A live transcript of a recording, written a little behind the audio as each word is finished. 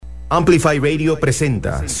Amplify Radio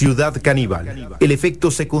presenta Ciudad Canibal, el efecto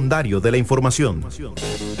secundario de la información.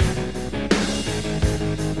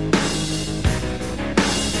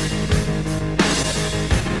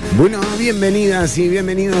 Bueno, bienvenidas y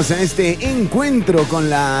bienvenidos a este encuentro con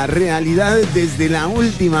la realidad desde la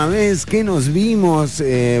última vez que nos vimos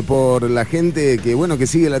por la gente que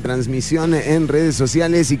sigue la transmisión en redes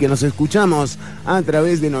sociales y que nos escuchamos a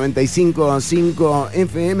través de 95.5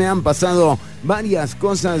 FM. Han pasado varias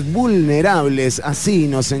cosas vulnerables, así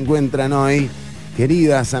nos encuentran hoy.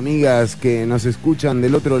 Queridas amigas que nos escuchan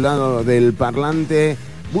del otro lado del parlante,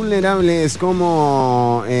 vulnerables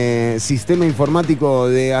como sistema informático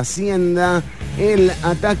de Hacienda, el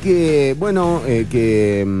ataque,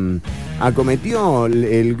 que acometió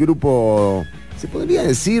el grupo, se podría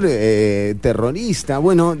decir, terrorista.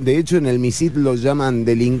 Bueno, de hecho en el MISIT los llaman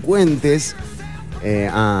delincuentes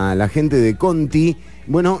a la gente de Conti.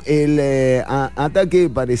 Bueno, el ataque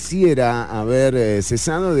pareciera haber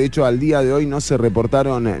cesado. De hecho, al día de hoy no se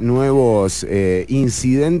reportaron nuevos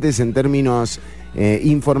incidentes en términos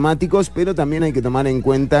informáticos, pero también hay que tomar en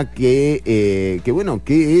cuenta qué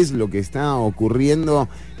es lo que está ocurriendo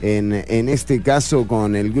en este caso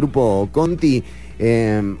con el grupo Conti.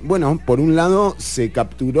 Por un lado se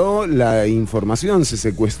capturó la información, se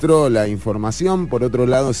secuestró la información, por otro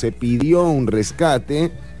lado se pidió un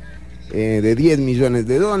rescate de $10 millones.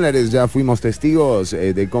 Ya fuimos testigos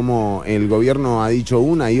de cómo el gobierno ha dicho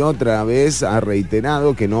una y otra vez, ha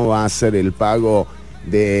reiterado que no va a hacer el pago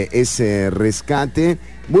de ese rescate.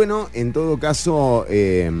 Bueno, en todo caso,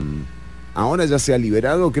 ahora ya se ha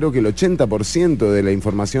liberado, creo que el 80% de la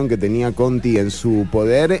información que tenía Conti en su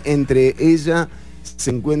poder. Entre ella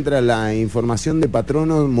se encuentra la información de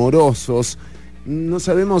patronos morosos. No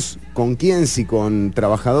sabemos con quién, si con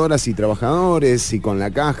trabajadoras y trabajadores, si con la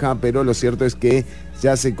caja, pero lo cierto es que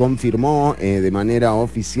ya se confirmó de manera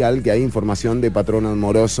oficial que hay información de patronos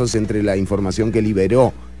morosos entre la información que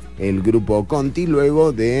liberó el grupo Conti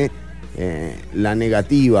luego de la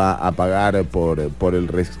negativa a pagar por el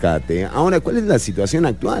rescate. Ahora, ¿cuál es la situación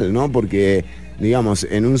actual, no? Porque, digamos,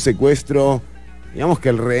 en un secuestro, digamos que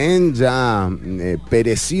el rehén ya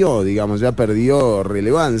pereció, digamos, ya perdió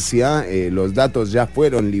relevancia, los datos ya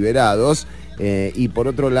fueron liberados y por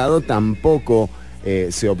otro lado tampoco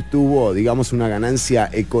se obtuvo, digamos, una ganancia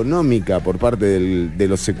económica por parte de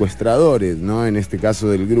los secuestradores, ¿no? En este caso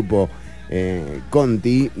del grupo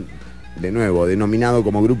Conti, de nuevo, denominado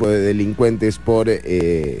como grupo de delincuentes por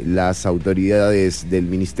las autoridades del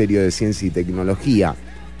Ministerio de Ciencia y Tecnología.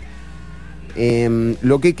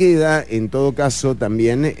 Lo que queda, en todo caso,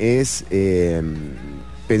 también es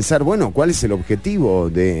pensar, ¿cuál es el objetivo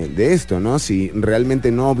de esto, no? Si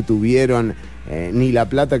realmente no obtuvieron ni la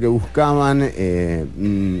plata que buscaban,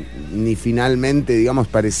 ni finalmente, digamos,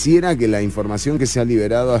 pareciera que la información que se ha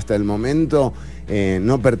liberado hasta el momento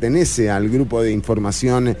no pertenece al grupo de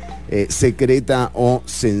información secreta o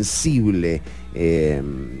sensible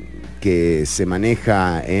que se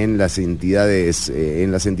maneja en las entidades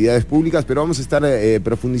públicas, pero vamos a estar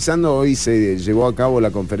profundizando. Hoy se llevó a cabo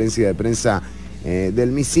la conferencia de prensa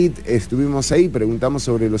del MISIT, estuvimos ahí, preguntamos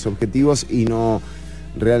sobre los objetivos y no,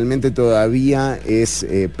 realmente todavía es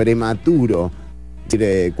prematuro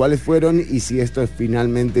decir cuáles fueron y si estos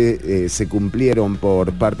finalmente se cumplieron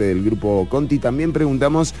por parte del grupo Conti. También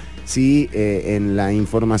preguntamos si en la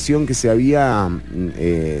información que se había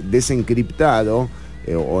desencriptado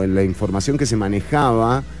o en la información que se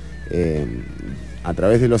manejaba a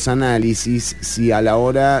través de los análisis, si a la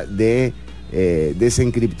hora de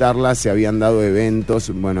desencriptarla se habían dado eventos,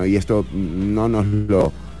 y esto no nos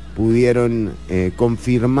lo pudieron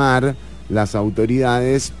confirmar las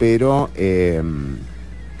autoridades, pero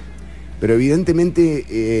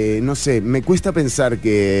evidentemente, no sé, me cuesta pensar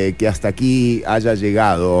que hasta aquí haya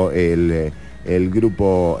llegado el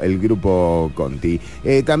grupo Conti.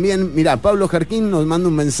 También, mira, Pablo Jarquín nos manda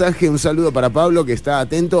un mensaje, un saludo para Pablo que está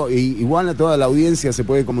atento, y igual a toda la audiencia se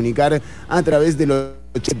puede comunicar a través de los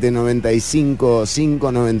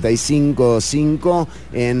 95.5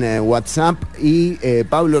 en WhatsApp. Y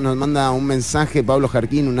Pablo nos manda un mensaje, Pablo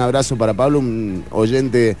Jarquín, un abrazo para Pablo, un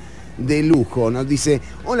oyente de lujo. Nos dice: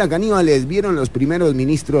 hola caníbales, ¿vieron los primeros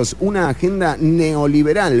ministros una agenda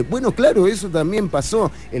neoliberal? Bueno, claro, eso también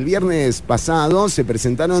pasó. El viernes pasado se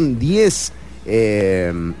presentaron 10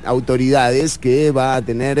 autoridades que va a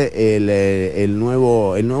tener el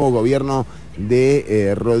nuevo gobierno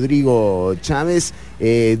de Rodrigo Chávez.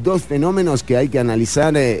 Dos fenómenos que hay que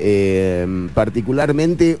analizar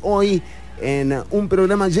particularmente hoy en un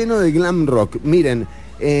programa lleno de glam rock. Miren,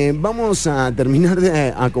 Vamos a terminar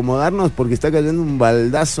de acomodarnos porque está cayendo un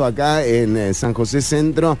baldazo acá en San José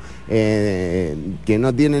Centro que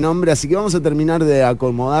no tiene nombre, así que vamos a terminar de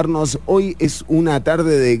acomodarnos. Hoy es una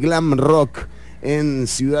tarde de glam rock en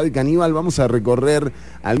Ciudad Canibal. Vamos a recorrer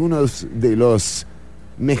algunos de los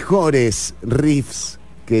mejores riffs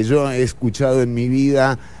que yo he escuchado en mi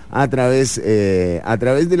vida a través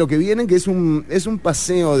de lo que viene, que es un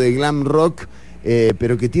paseo de glam rock,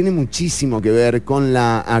 pero que tiene muchísimo que ver con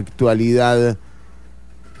la actualidad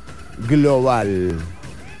global.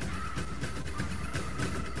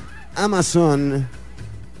 Amazon,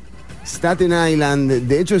 Staten Island,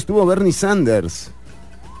 de hecho estuvo Bernie Sanders,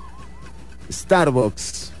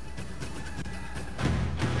 Starbucks.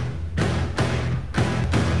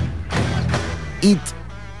 Eat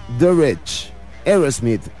the Rich,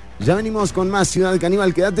 Aerosmith. Ya venimos con más Ciudad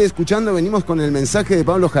Canibal, quédate escuchando, venimos con el mensaje de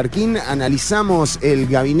Pablo Jarquín, analizamos el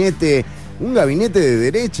gabinete, un gabinete de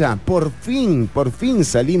derecha, por fin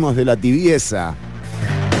salimos de la tibieza.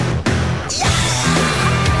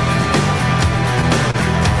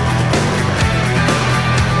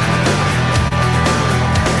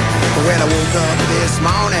 When I woke up this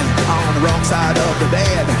morning on the wrong side of the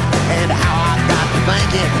bed, and how I got to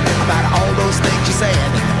thinking about all those things you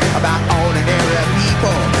said about ordinary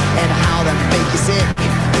people and how they make you sick.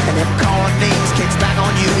 And if calling names kicks back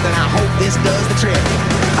on you, then I hope this does the trick.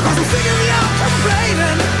 Cause I'm sick of y'all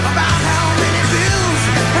complaining about how many bills,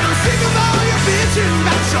 and I'm sick of all your bitching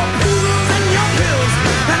about your poodles and your pills,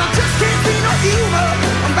 and I just can't see no humor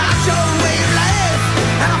about your way of life.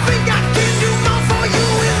 And I think I can do more for you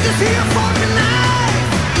in this here fucking life.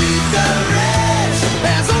 Eat the rich.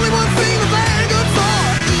 There's only one thing that they're good for.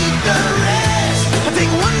 Eat the rich.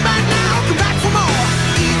 Take one bite now, come back for more.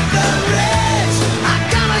 Eat the rich. I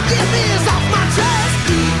gotta get this off my chest.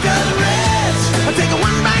 Eat the rich. Take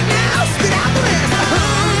one bite now, spit out the rest.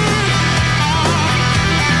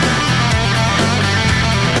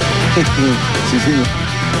 Sí, sí.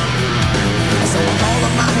 So I called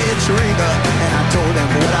up my head shrinker and I told him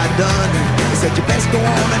what I'd done. He said you best go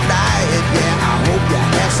on a diet, yeah, I hope you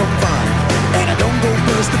have some fun. And I don't go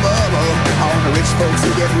burst the bubble on the rich folks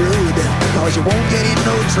who get rude, cause you won't get in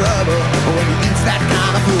no trouble when you eat that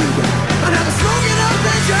kind of food. And now they're smoking up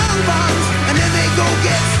their junk bombs and then they go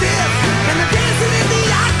get stiff, and they're dancing in the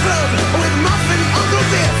yacht club with Muffin Uncle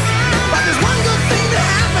Biff. But there's one good thing that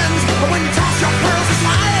happens when you toss your pearls to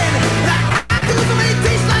slide. That activism may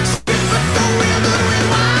taste like shit, but go real good with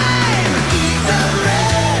wine. Eat the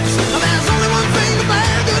rich. There's only one thing that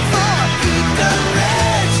they're good for. Eat the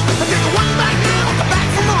rich. Take one bite now, come back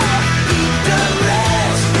for more. Eat the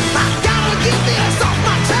rich. I gotta get this off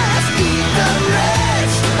my chest. Eat the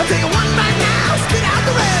rich. Take one bite now, spit out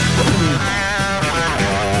the rest.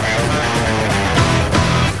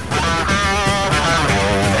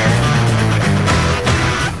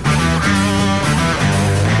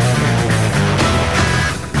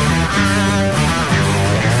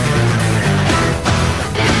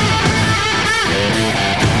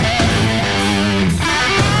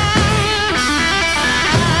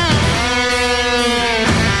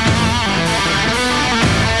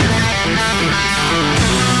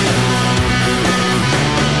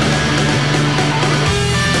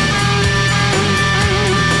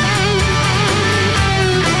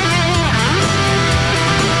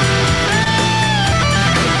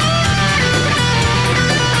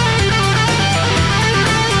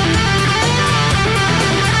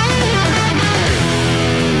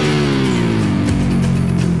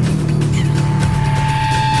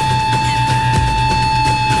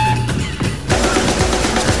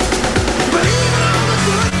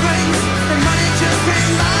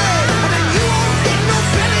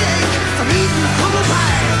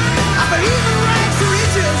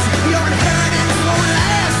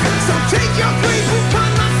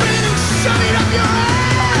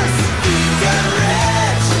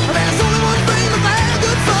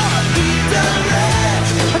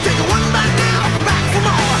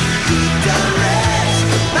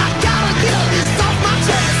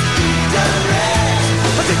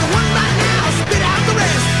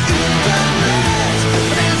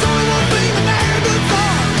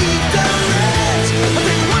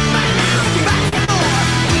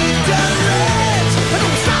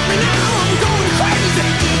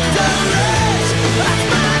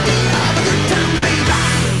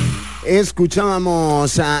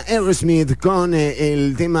 Escuchábamos a Aerosmith con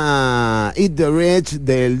el tema Eat the Rich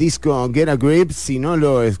del disco Get a Grip. Si no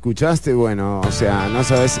lo escuchaste, bueno, o sea, no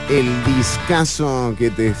sabes el discazo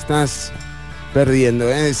que te estás perdiendo,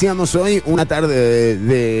 ¿eh? Decíamos hoy una tarde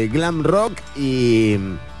de glam rock y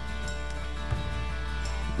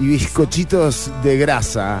y bizcochitos de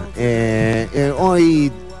grasa.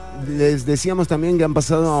 Hoy les decíamos también que han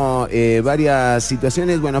pasado varias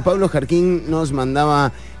situaciones. Bueno, Pablo Jarquín nos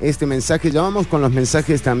mandaba este mensaje. Ya vamos con los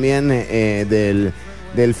mensajes también del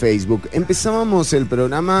Facebook. Empezábamos el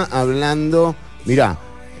programa hablando, mirá,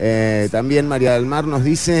 también María del Mar nos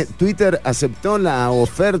dice: Twitter aceptó la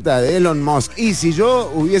oferta de Elon Musk. Y si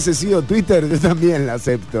yo hubiese sido Twitter, yo también la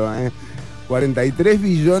acepto. 43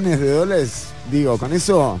 billones de dólares, digo, con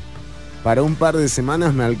eso para un par de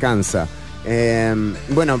semanas me alcanza.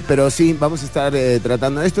 Bueno, pero sí, vamos a estar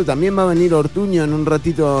tratando esto. También va a venir Ortuño en un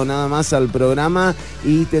ratito nada más al programa,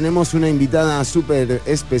 y tenemos una invitada súper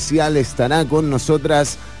especial. Estará con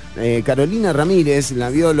nosotras Carolina Ramírez, la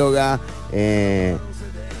bióloga,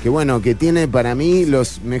 que bueno, que tiene para mí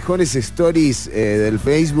los mejores stories del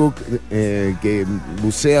Facebook, que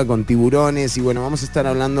bucea con tiburones. Y bueno, vamos a estar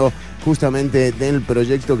hablando justamente del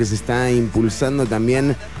proyecto que se está impulsando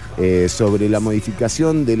también sobre la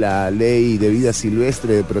modificación de la ley de vida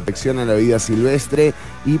silvestre, de protección a la vida silvestre,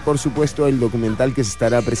 y por supuesto el documental que se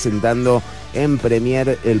estará presentando en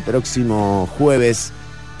Premiere el próximo jueves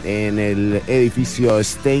en el edificio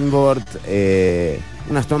Steinbort.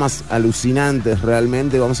 Unas tomas alucinantes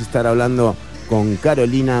realmente. Vamos a estar hablando con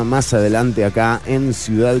Carolina más adelante acá en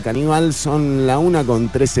Ciudad Canibal. Son la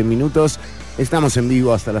 1:13. Estamos en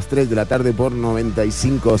vivo hasta las 3 de la tarde por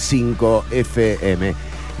 95.5 FM.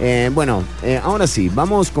 Bueno, ahora sí,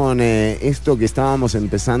 vamos con esto que estábamos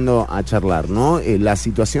empezando a charlar, ¿no? La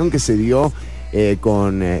situación que se dio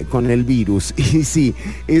con el virus. Y sí,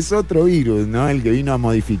 es otro virus, ¿no? El que vino a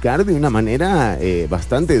modificar de una manera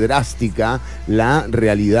bastante drástica la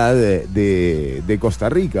realidad de Costa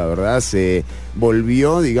Rica, ¿verdad? Se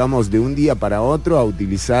volvió, digamos, de un día para otro a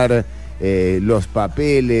utilizar los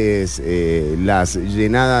papeles, las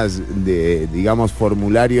llenadas de, digamos,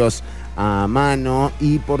 formularios a mano,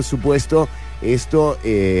 y por supuesto esto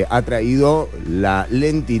ha traído la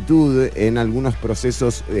lentitud en algunos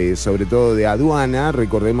procesos, sobre todo de aduana.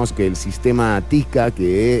 Recordemos que el sistema TICA,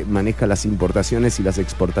 que maneja las importaciones y las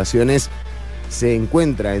exportaciones, se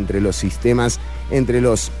encuentra entre los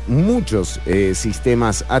muchos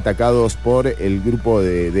sistemas atacados por el grupo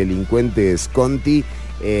de delincuentes Conti.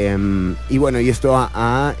 Y bueno, y esto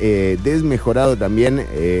ha desmejorado también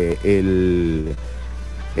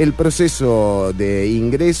el proceso de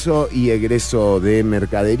ingreso y egreso de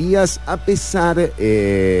mercaderías, a pesar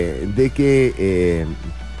de que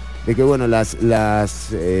bueno, los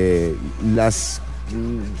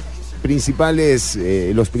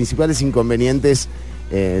principales inconvenientes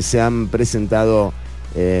se han presentado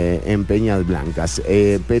en Peñas Blancas,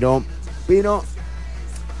 pero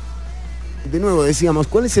de nuevo decíamos,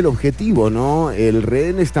 ¿cuál es el objetivo, no? ¿El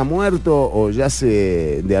rehén está muerto o ya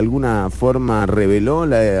se de alguna forma reveló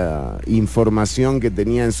la información que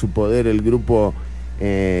tenía en su poder el grupo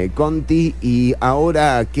Conti? Y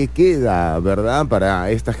ahora, ¿qué queda, verdad? Para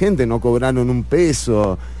esta gente no cobraron un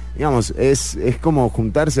peso. Digamos, es como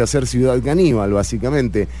juntarse a hacer Ciudad Caníbal,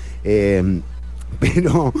 básicamente.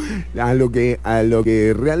 Pero a lo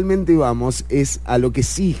que realmente vamos es a lo que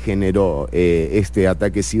sí generó este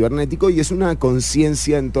ataque cibernético, y es una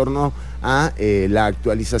conciencia en torno a la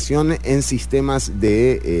actualización en sistemas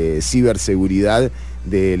de ciberseguridad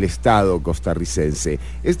del Estado costarricense.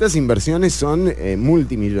 Estas inversiones son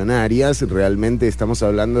multimillonarias. Realmente estamos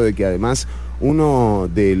hablando de que además uno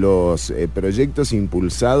de los proyectos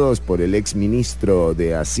impulsados por el exministro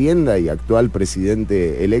de Hacienda y actual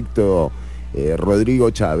presidente electo Rodrigo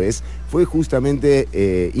Chávez fue justamente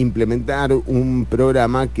implementar un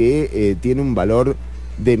programa que tiene un valor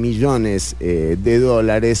de millones de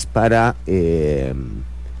dólares para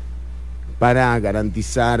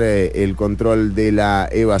garantizar el control de la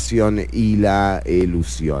evasión y la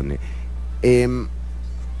elusión.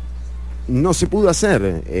 No se pudo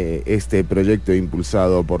hacer este proyecto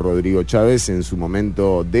impulsado por Rodrigo Chávez en su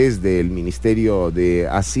momento desde el Ministerio de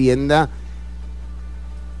Hacienda.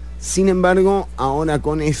 Sin embargo, ahora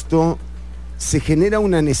con esto se genera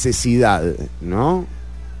una necesidad, ¿no?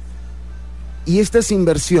 Y estas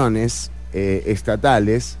inversiones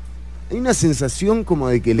estatales, hay una sensación como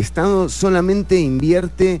de que el Estado solamente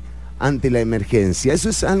invierte ante la emergencia. Eso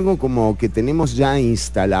es algo como que tenemos ya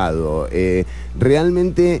instalado.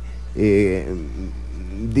 Realmente,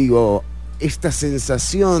 digo, esta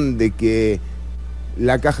sensación de que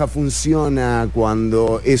la caja funciona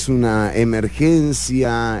cuando es una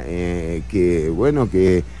emergencia,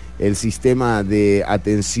 que el sistema de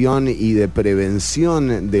atención y de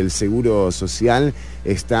prevención del seguro social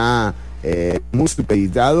está muy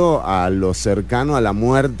supeditado a lo cercano a la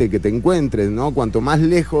muerte que te encuentres, ¿no? Cuanto más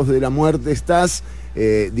lejos de la muerte estás,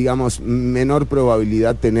 digamos, menor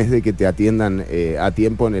probabilidad tenés de que te atiendan a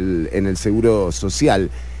tiempo en el seguro social.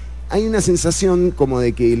 Hay una sensación como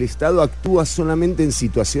de que el Estado actúa solamente en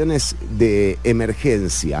situaciones de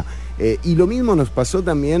emergencia. Y lo mismo nos pasó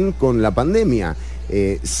también con la pandemia.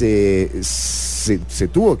 Se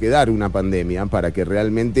tuvo que dar una pandemia para que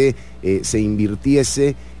realmente se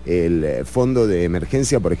invirtiese el fondo de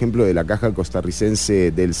emergencia, por ejemplo, de la Caja Costarricense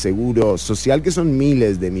del Seguro Social, que son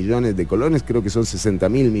miles de millones de colones, creo que son 60.000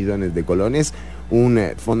 millones de colones, un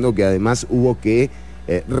fondo que además hubo que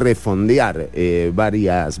refondear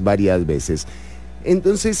varias veces.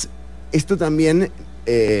 Entonces, esto también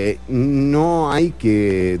no hay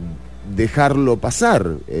que dejarlo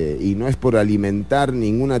pasar, y no es por alimentar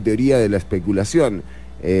ninguna teoría de la especulación.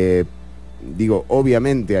 Digo,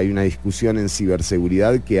 obviamente hay una discusión en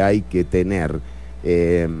ciberseguridad que hay que tener,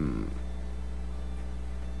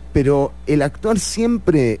 pero el actuar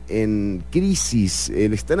siempre en crisis,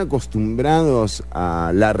 el estar acostumbrados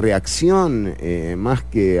a la reacción más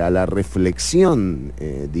que a la reflexión,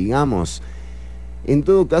 digamos, en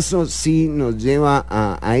todo caso sí nos lleva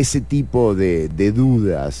a ese tipo de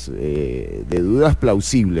dudas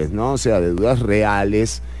plausibles, ¿no? O sea, de dudas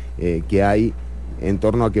reales que hay en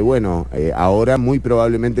torno a que, bueno, ahora muy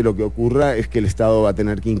probablemente lo que ocurra es que el Estado va a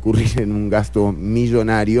tener que incurrir en un gasto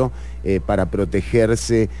millonario para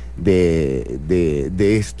protegerse de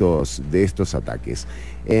estos ataques.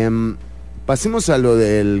 Pasemos a lo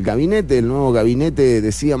del gabinete, el nuevo gabinete.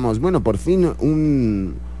 Decíamos, bueno, por fin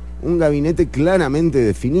un gabinete claramente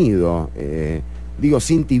definido, digo,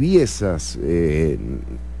 sin tibiezas.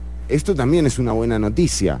 Esto también es una buena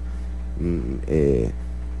noticia.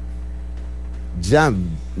 Ya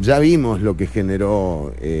vimos lo que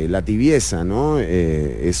generó la tibieza, ¿no?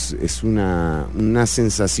 Es una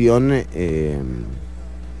sensación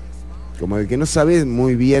como de que no sabes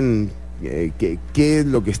muy bien qué es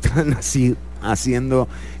lo que están haciendo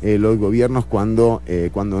los gobiernos cuando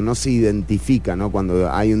no se identifica, ¿no? Cuando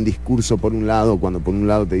hay un discurso por un lado, cuando por un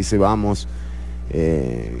lado te dice vamos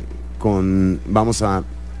a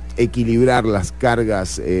equilibrar las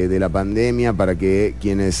cargas de la pandemia para que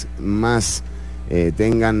quienes más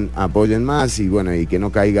apoyen más, y bueno, y que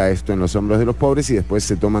no caiga esto en los hombros de los pobres, y después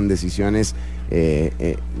se toman decisiones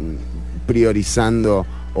priorizando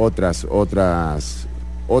otras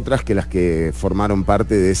que las que formaron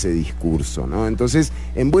parte de ese discurso, ¿no? Entonces,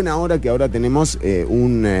 en buena hora que ahora tenemos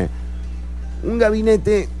un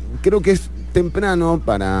gabinete. Creo que es temprano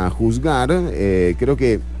para juzgar, creo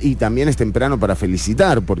que, y también es temprano para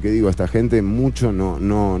felicitar, porque digo, esta gente mucho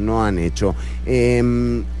no han hecho.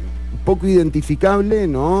 Poco identificable,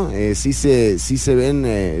 ¿no? Sí se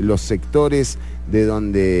ven los sectores de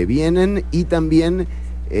donde vienen, y también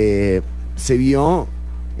se vio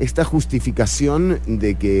esta justificación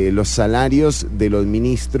de que los salarios de los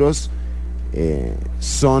ministros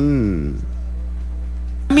son...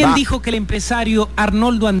 También dijo que el empresario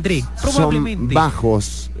Arnoldo André, probablemente... son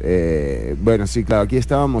bajos. Bueno, sí, claro, aquí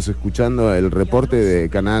estábamos escuchando el reporte de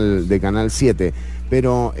Canal 7,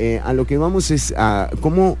 pero a lo que vamos es a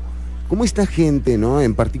cómo esta gente, ¿no?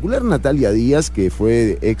 En particular Natalia Díaz, que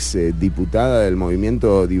fue ex diputada del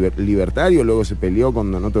movimiento libertario, luego se peleó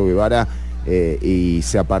con Donato Guevara y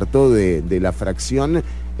se apartó de la fracción,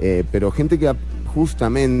 pero gente que ha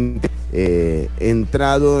justamente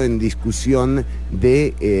entrado en discusión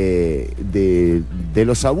de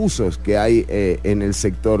los abusos que hay en el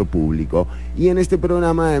sector público. Y en este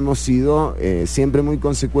programa hemos sido siempre muy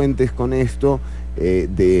consecuentes con esto,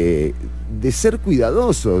 de ser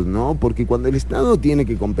cuidadosos, ¿no? Porque cuando el Estado tiene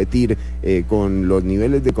que competir con los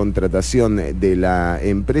niveles de contratación de la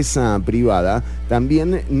empresa privada,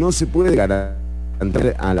 también no se puede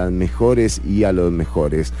garantizar a las mejores y a los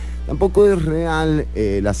mejores. Tampoco es real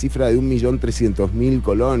la cifra de 1.300.000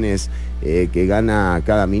 colones que gana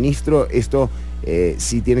cada ministro. Esto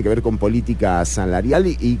sí tiene que ver con política salarial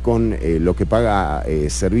y con lo que paga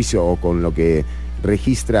servicio, o con lo que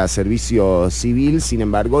registra servicio civil. Sin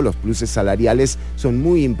embargo, los pluses salariales son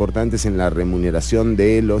muy importantes en la remuneración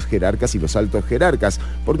de los jerarcas y los altos jerarcas.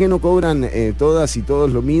 ¿Por qué no cobran todas y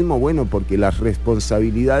todos lo mismo? Bueno, porque las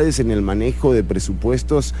responsabilidades en el manejo de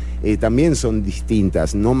presupuestos también son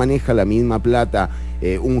distintas. No maneja la misma plata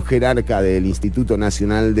un jerarca del Instituto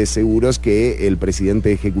Nacional de Seguros que el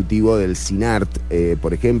presidente ejecutivo del SINART,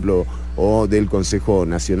 por ejemplo, o del Consejo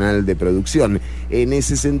Nacional de Producción. En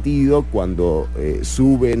ese sentido, cuando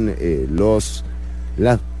suben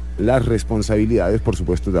las responsabilidades, por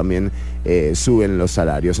supuesto también suben los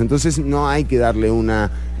salarios. Entonces no hay que darle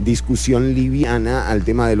una discusión liviana al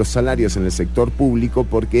tema de los salarios en el sector público,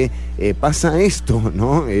 porque pasa esto,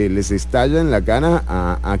 ¿no? Les estalla en la cara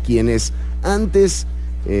a quienes antes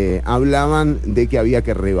hablaban de que había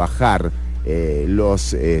que rebajar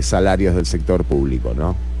los salarios del sector público,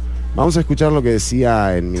 ¿no? Vamos a escuchar lo que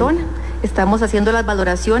decía en mi... Estamos haciendo las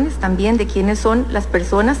valoraciones también de quiénes son las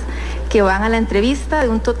personas que van a la entrevista. De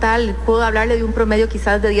un total, puedo hablarle de un promedio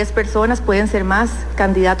quizás de 10 personas, pueden ser más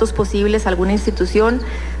candidatos posibles a alguna institución,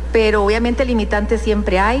 pero obviamente limitantes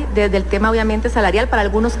siempre hay, desde el tema obviamente salarial para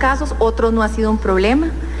algunos casos, otros no ha sido un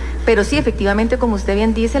problema, pero sí, efectivamente, como usted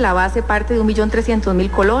bien dice, la base parte de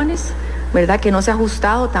 1.300.000 colones, ¿verdad? Que no se ha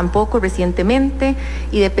ajustado tampoco recientemente,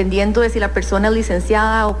 y dependiendo de si la persona es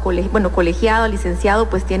licenciada o colegiado, licenciado,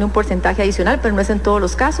 pues tiene un porcentaje adicional, pero no es en todos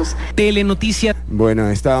los casos. Telenoticias. Bueno,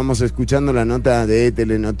 estábamos escuchando la nota de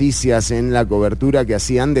Telenoticias en la cobertura que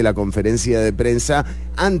hacían de la conferencia de prensa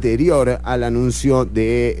anterior al anuncio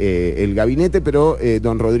de el gabinete, pero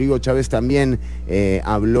don Rodrigo Chávez también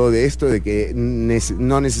habló de esto, de que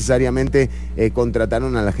no necesariamente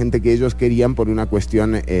contrataron a la gente que ellos querían por una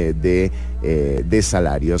cuestión de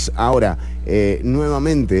salarios. Ahora,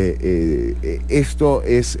 nuevamente, esto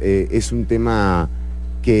es un tema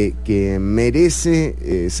que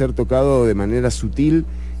merece ser tocado de manera sutil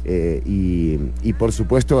y por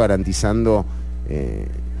supuesto garantizando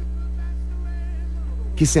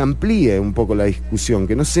que se amplíe un poco la discusión,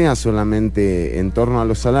 que no sea solamente en torno a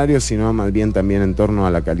los salarios, sino más bien también en torno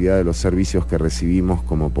a la calidad de los servicios que recibimos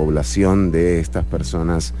como población de estas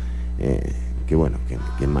personas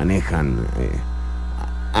que manejan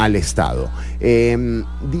al Estado.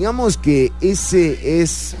 Digamos que ese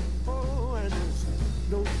es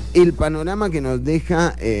el panorama que nos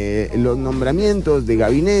deja los nombramientos de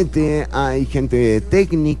gabinete. Hay gente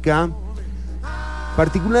técnica.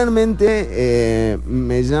 Particularmente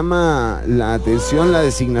me llama la atención la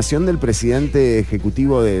designación del presidente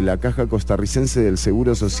ejecutivo de la Caja Costarricense del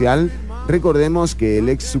Seguro Social. Recordemos que el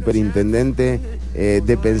ex superintendente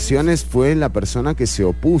de pensiones fue la persona que se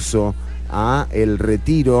opuso a el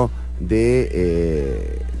retiro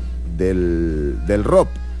del ROP,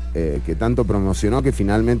 que tanto promocionó, que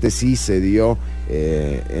finalmente sí se dio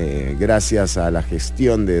gracias a la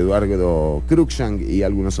gestión de Eduardo Cruikshank y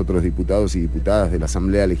algunos otros diputados y diputadas de la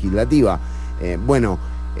Asamblea Legislativa.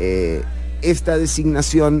 Esta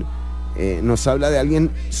designación nos habla de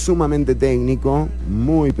alguien sumamente técnico,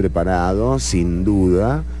 muy preparado, sin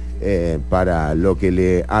duda, para lo que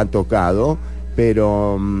le ha tocado,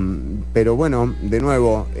 pero bueno, de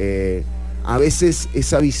nuevo, a veces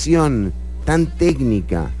esa visión tan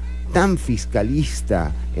técnica, tan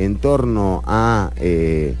fiscalista en torno a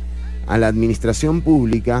la administración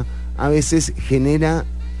pública, a veces genera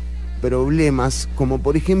problemas, como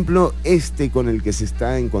por ejemplo con el que se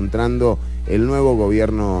está encontrando el nuevo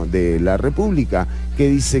gobierno de la República, que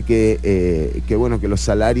dice que los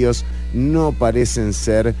salarios no parecen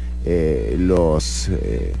ser los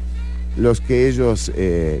que ellos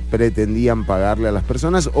pretendían pagarle a las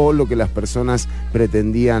personas, o lo que las personas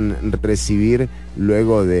pretendían recibir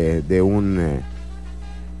luego de una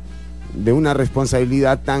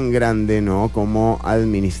responsabilidad tan grande, ¿no?, como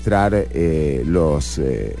administrar los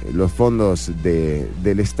fondos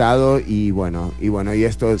del Estado. Y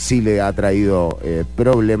esto sí le ha traído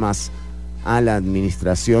problemas a la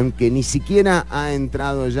administración, que ni siquiera ha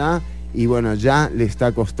entrado ya, y bueno, ya le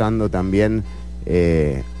está costando también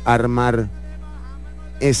armar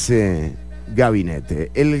ese gabinete.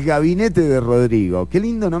 El gabinete de Rodrigo. Qué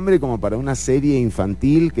lindo nombre como para una serie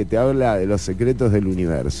infantil que te habla de los secretos del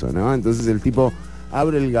universo, ¿no? Entonces el tipo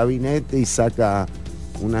abre el gabinete y saca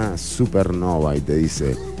una supernova y te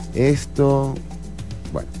dice esto.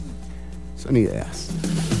 Bueno, son ideas.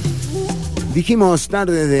 Dijimos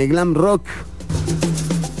tarde de glam rock.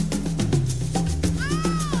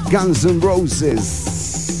 Guns N' Roses.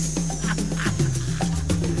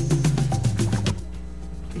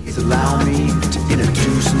 Allow me to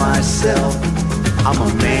introduce myself. I'm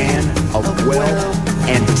a man of wealth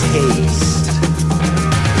and taste.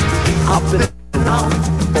 I've been out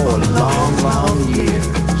for a long, long year,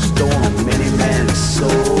 stolen many men's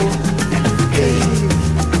soul and faith.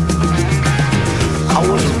 I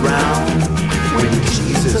was around when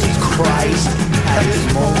Jesus Christ had his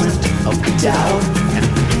moment of doubt and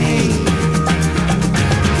pain.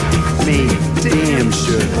 Made damn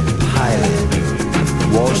sure the pilot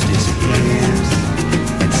washed his hands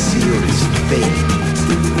and sealed his fate.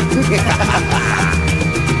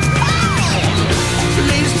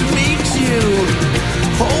 Pleased to meet you.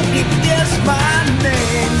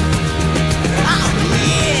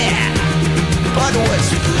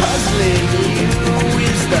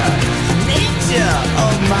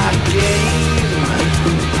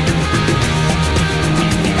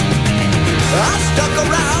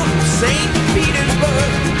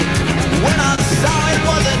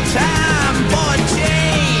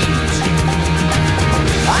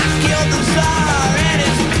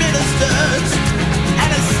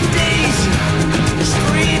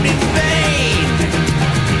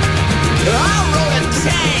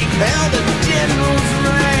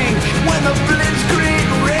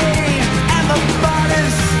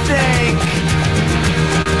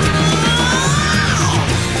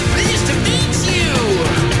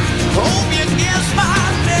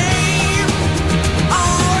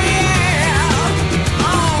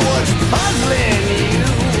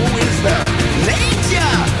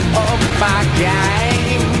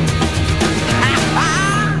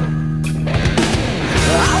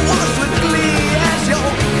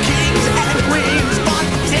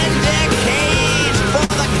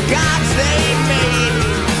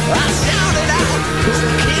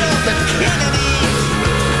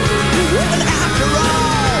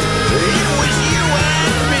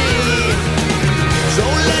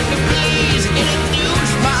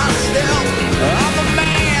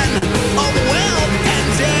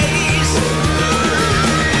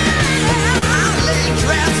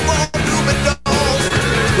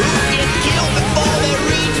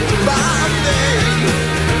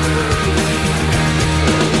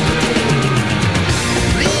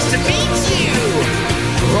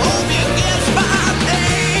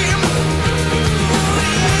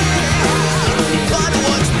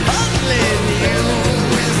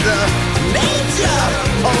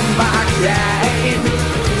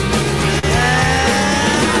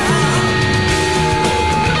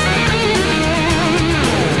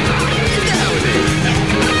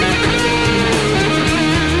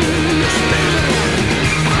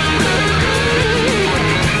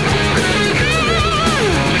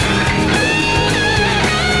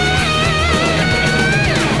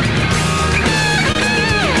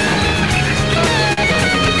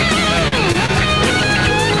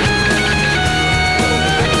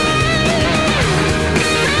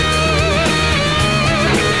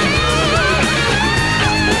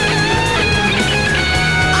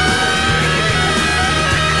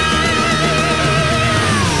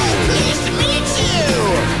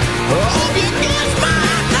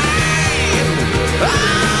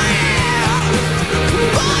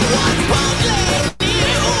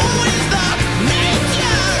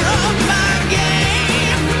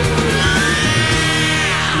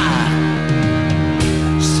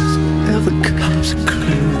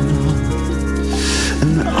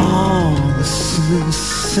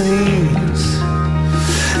 saints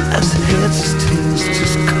as the heads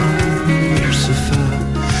just come Lucifer,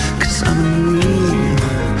 'cause I'm a real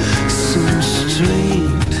some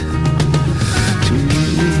strength to me.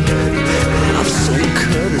 Have some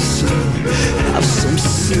courtesy, have some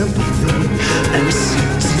sympathy and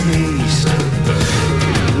some taste.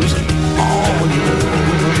 Use all your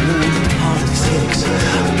politics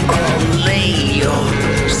or lay your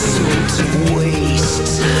soul to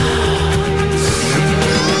waste.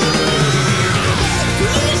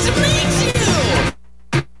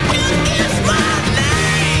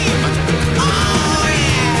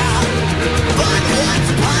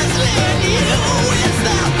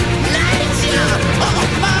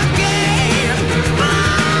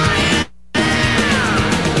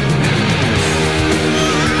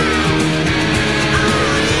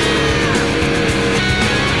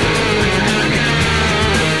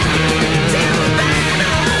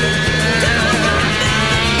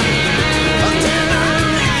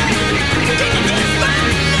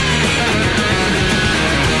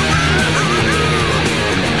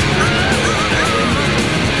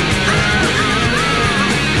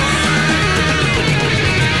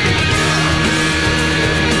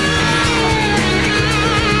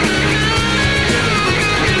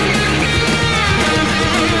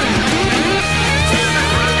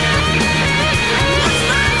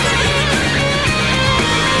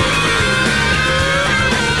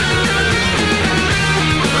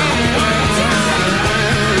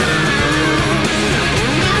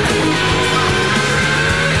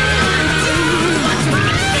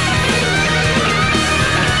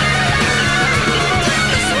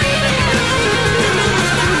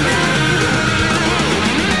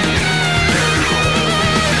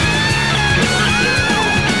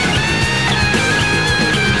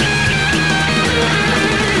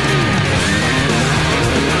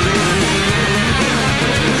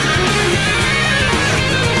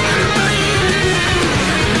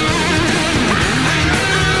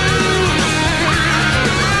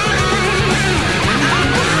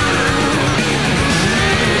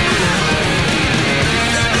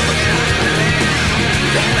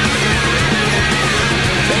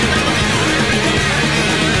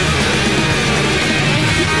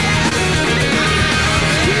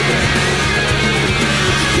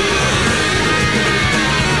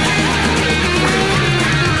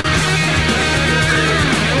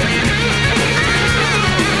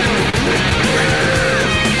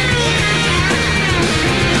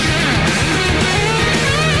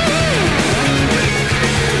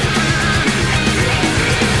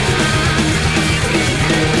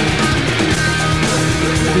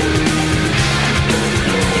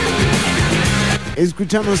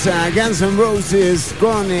 Escuchamos a Guns N' Roses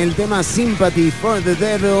con el tema Sympathy for the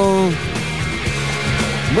Devil.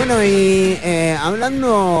 Bueno, y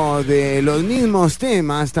hablando de los mismos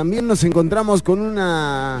temas, también nos encontramos con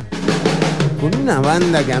una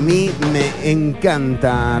banda que a mí me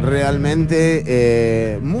encanta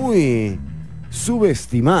realmente, muy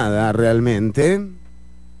subestimada realmente.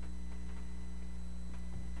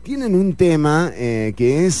 Tienen un tema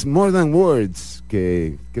que es More Than Words,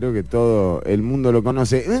 que creo que todo el mundo lo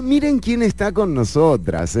conoce. Miren quién está con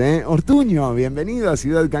nosotras, Ortuño, bienvenido a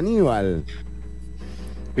Ciudad Canibal.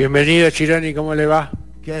 Bienvenido, Chironi, ¿cómo le va?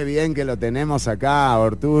 Qué bien que lo tenemos acá,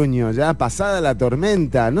 Ortuño, ya pasada la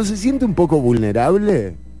tormenta. ¿No se siente un poco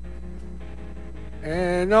vulnerable?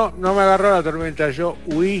 No me agarró la tormenta, yo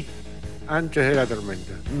huí antes de la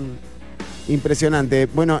tormenta. Impresionante.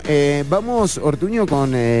 Bueno, vamos, Ortuño,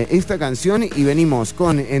 con esta canción y venimos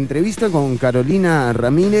con entrevista con Carolina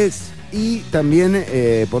Ramírez y también,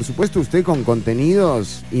 por supuesto, usted con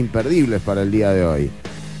contenidos imperdibles para el día de hoy.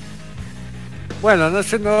 Bueno, no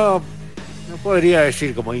sé, no podría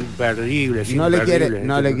decir como imperdibles. No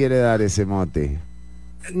le quiere dar ese mote.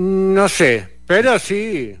 No sé, pero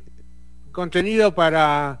sí, contenido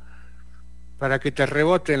para que te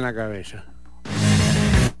rebote en la cabeza.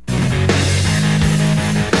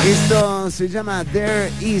 Esto se llama There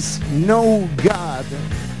Is No God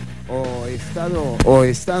o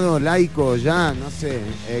estado laico ya, no sé,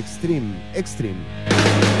 extreme.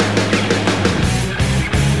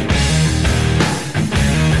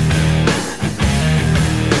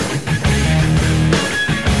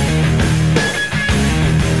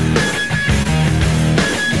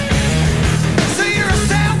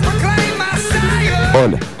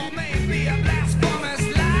 Hola.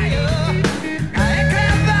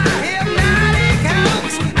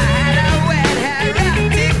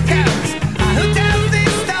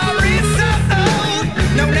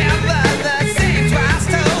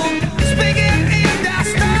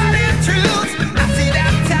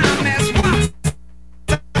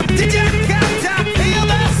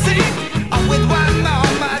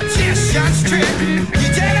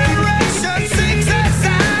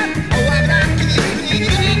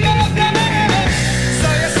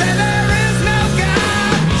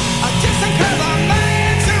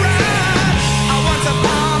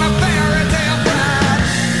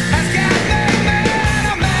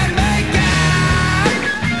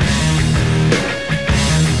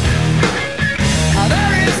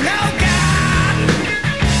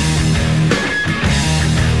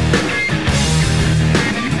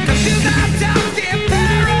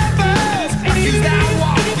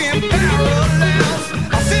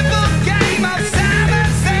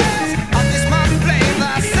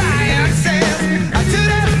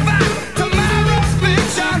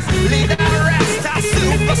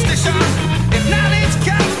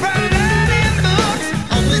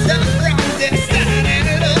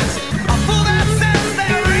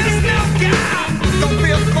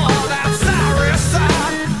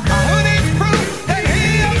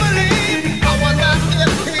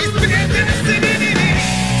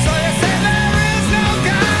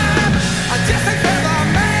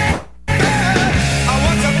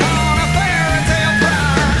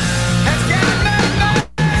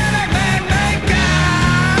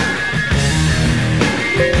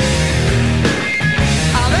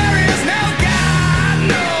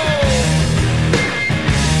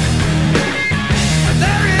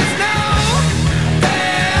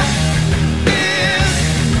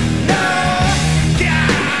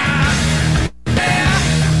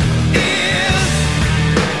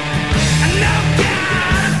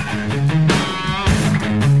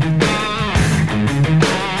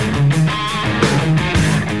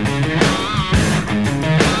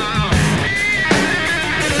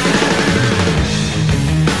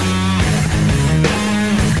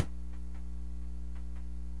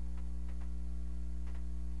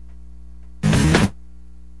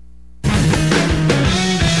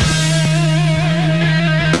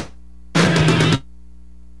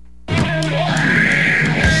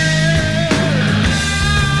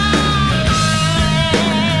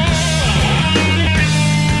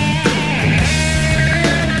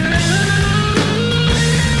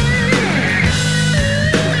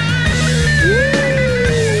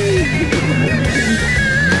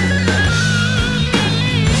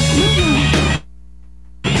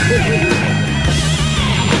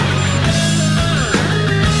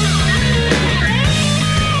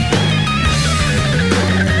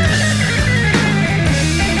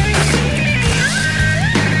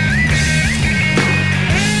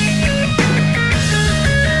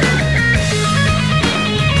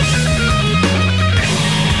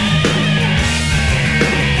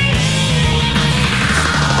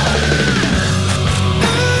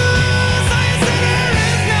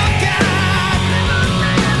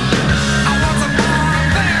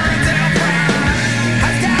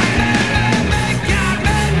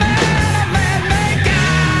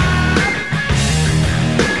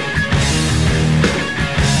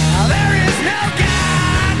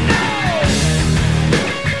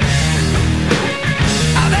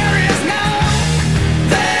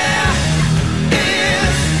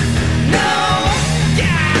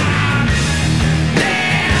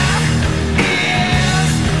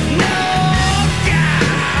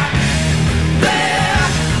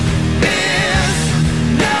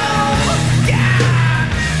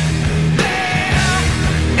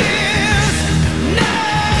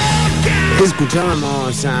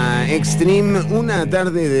 Escuchábamos a Extreme, una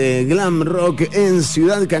tarde de glam rock en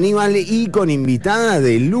Ciudad Canibal y con invitada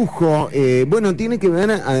de lujo. Bueno, tiene que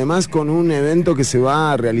ver además con un evento que se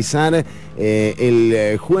va a realizar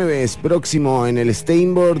el jueves próximo en el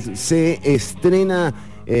Steinboard. Se estrena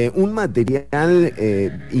un material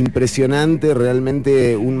impresionante,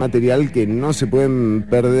 realmente un material que no se pueden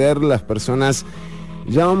perder las personas.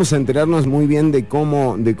 Ya vamos a enterarnos muy bien de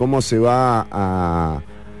cómo se va a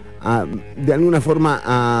de alguna forma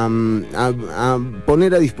a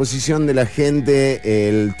poner a disposición de la gente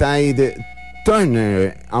el Tide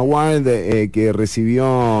Turner Award que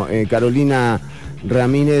recibió Carolina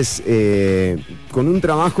Ramírez, con un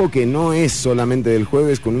trabajo que no es solamente del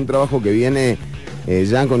jueves, con un trabajo que viene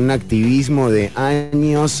ya con un activismo de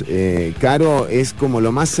años. Caro es como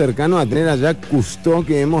lo más cercano a tener a Jacques Cousteau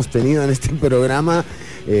que hemos tenido en este programa.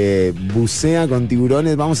 Bucea con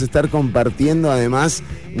tiburones. Vamos a estar compartiendo además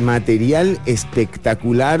material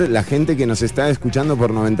espectacular. La gente que nos está escuchando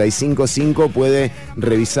por 95.5 puede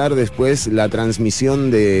revisar después la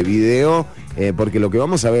transmisión de video, porque lo que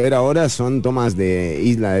vamos a ver ahora son tomas de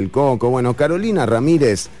Isla del Coco. Bueno, Carolina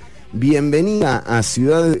Ramírez, bienvenida a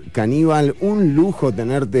Ciudad Canibal. Un lujo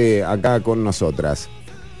tenerte acá con nosotras.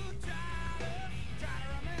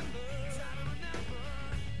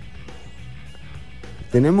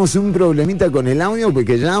 Tenemos un problemita con el audio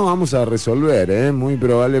porque ya vamos a resolver, muy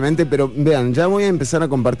probablemente, pero vean, ya voy a empezar a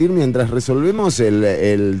compartir mientras resolvemos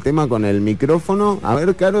el tema con el micrófono. A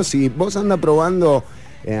ver, Caro, si vos anda probando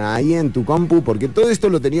ahí en tu compu, porque todo esto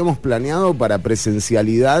lo teníamos planeado para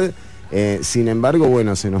presencialidad, sin embargo,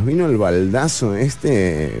 bueno, se nos vino el baldazo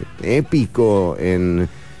épico en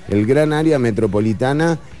el gran área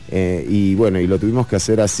metropolitana. Y bueno, y lo tuvimos que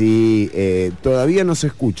hacer así. Todavía no se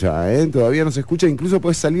escucha, todavía no se escucha. Incluso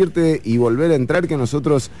puedes salirte y volver a entrar, que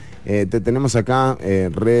nosotros te tenemos acá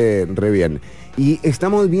re bien. Y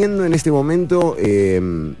estamos viendo en este momento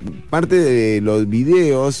parte de los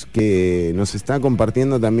videos que nos está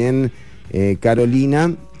compartiendo también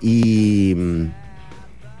Carolina, y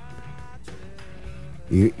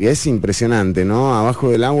es impresionante, ¿no? Abajo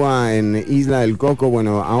del agua en Isla del Coco.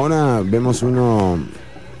 Bueno, ahora vemos uno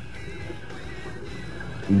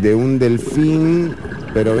de un delfín,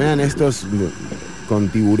 pero vean estos con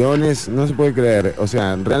tiburones, no se puede creer. O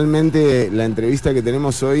sea, realmente la entrevista que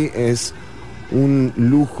tenemos hoy es un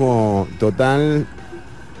lujo total.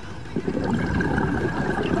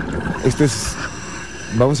 Esto es,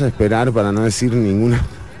 vamos a esperar para no decir ninguna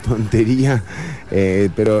tontería,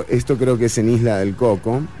 pero esto creo que es en Isla del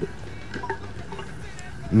Coco.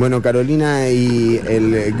 Bueno, Carolina y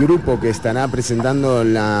el grupo que estará presentando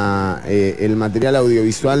el material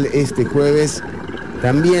audiovisual este jueves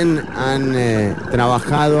también han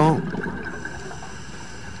trabajado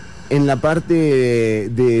en la parte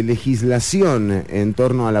de legislación en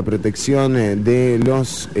torno a la protección de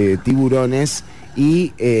los tiburones.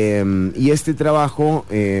 Y este trabajo,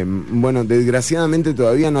 bueno, desgraciadamente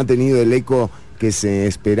todavía no ha tenido el eco que se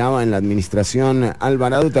esperaba en la administración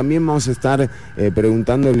Alvarado. También vamos a estar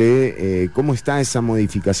preguntándole cómo está esa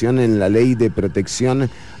modificación en la ley de protección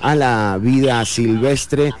a la vida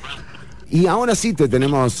silvestre. Y ahora sí te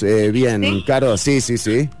tenemos bien, ¿sí? Caro, sí.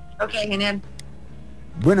 Ok, genial.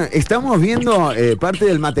 Bueno, estamos viendo parte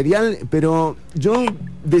del material, pero yo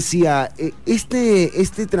decía,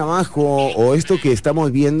 este trabajo o esto que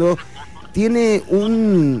estamos viendo tiene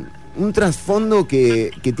un trasfondo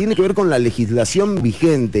que tiene que ver con la legislación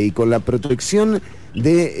vigente y con la protección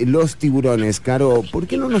de los tiburones. Caro, ¿por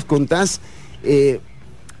qué no nos contás qué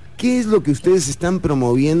es lo que ustedes están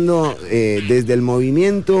promoviendo desde el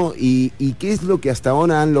movimiento y qué es lo que hasta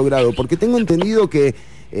ahora han logrado? Porque tengo entendido que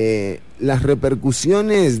las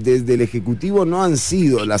repercusiones desde el Ejecutivo no han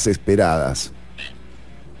sido las esperadas.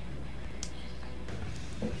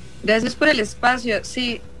 Gracias por el espacio.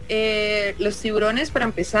 Sí, los tiburones, para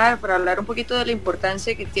empezar, para hablar un poquito de la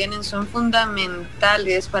importancia que tienen, son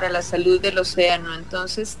fundamentales para la salud del océano.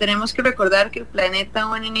 Entonces tenemos que recordar que el planeta a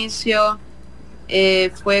un inicio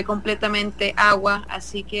fue completamente agua,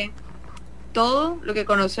 así que todo lo que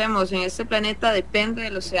conocemos en este planeta depende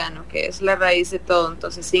del océano, que es la raíz de todo.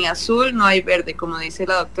 Entonces, sin azul no hay verde, como dice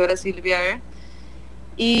la doctora Silvia.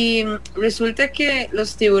 Y resulta que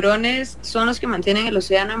los tiburones son los que mantienen el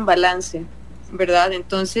océano en balance, ¿verdad?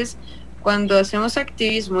 Entonces, cuando hacemos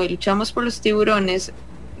activismo y luchamos por los tiburones,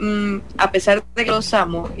 a pesar de que los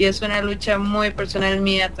amo, y es una lucha muy personal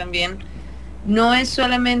mía también, no es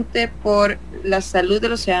solamente por la salud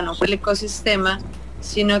del océano, por el ecosistema,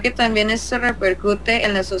 sino que también esto repercute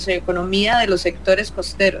en la socioeconomía de los sectores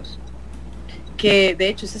costeros, que de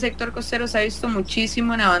hecho este sector costero se ha visto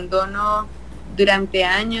muchísimo en abandono durante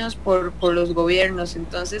años por los gobiernos.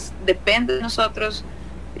 Entonces depende de nosotros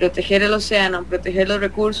proteger el océano, proteger los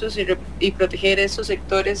recursos y proteger esos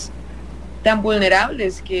sectores tan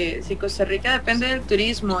vulnerables, que si Costa Rica depende del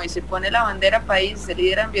turismo y se pone la bandera país de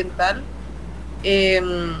líder ambiental,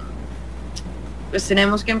 pues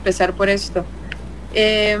tenemos que empezar por esto.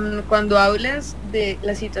 Cuando hablas de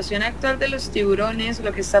la situación actual de los tiburones,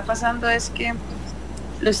 lo que está pasando es que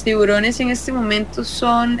los tiburones en este momento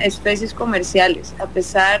son especies comerciales, a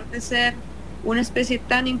pesar de ser una especie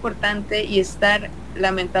tan importante y estar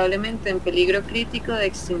lamentablemente en peligro crítico de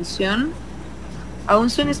extinción.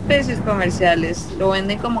 Aún son especies comerciales, lo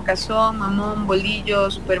venden como cazón, mamón,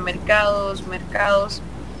 bolillo, supermercados, mercados.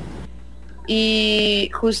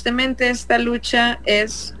 Y justamente esta lucha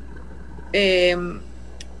es,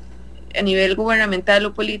 a nivel gubernamental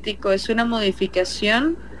o político, es una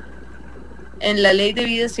modificación en la ley de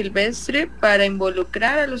vida silvestre para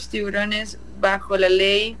involucrar a los tiburones bajo la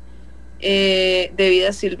ley de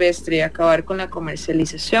vida silvestre y acabar con la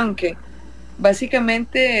comercialización, que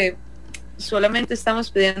básicamente solamente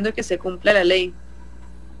estamos pidiendo que se cumpla la ley.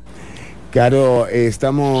 Caro,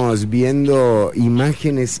 estamos viendo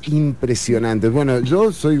imágenes impresionantes. Bueno,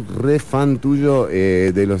 yo soy re fan tuyo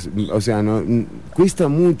de los... O sea, cuesta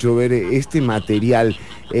mucho ver este material.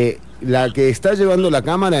 La que está llevando la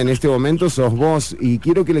cámara en este momento sos vos, y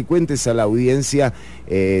quiero que le cuentes a la audiencia,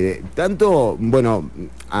 tanto, bueno,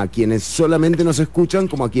 a quienes solamente nos escuchan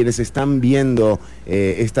como a quienes están viendo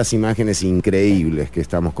estas imágenes increíbles que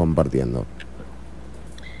estamos compartiendo.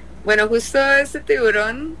 Bueno, justo este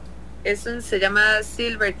tiburón se llama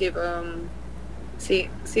silvertip,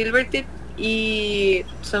 silvertip, y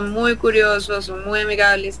son muy curiosos, son muy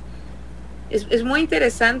amigables. Es muy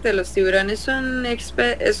interesante. Los tiburones son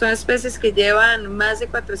especies que llevan más de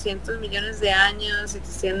 400 millones de años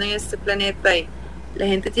existiendo en este planeta, y la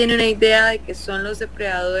gente tiene una idea de que son los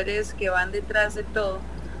depredadores que van detrás de todo.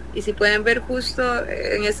 Y si pueden ver justo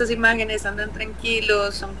en estas imágenes, andan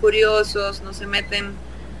tranquilos, son curiosos, no se meten,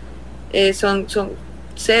 son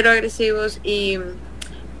cero agresivos. Y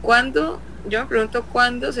yo me pregunto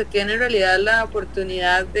cuándo se tiene en realidad la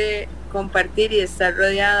oportunidad de compartir y estar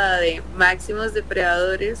rodeada de máximos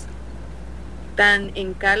depredadores tan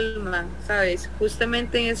en calma, ¿sabes?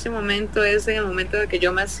 Justamente en ese momento es en el momento en que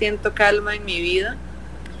yo más siento calma en mi vida.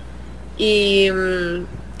 Y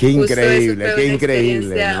qué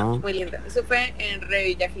increíble, ¿no? Muy linda. Eso fue en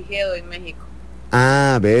Revillagigedo, en México.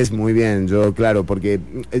 Ah, ves, muy bien. Yo, claro, porque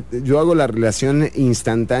yo hago la relación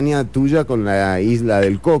instantánea tuya con la isla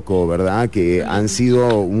del Coco, ¿verdad? Que han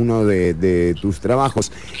sido uno de tus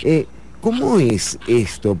trabajos. ¿Cómo es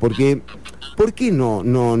esto? Porque, ¿por qué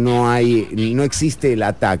no existe el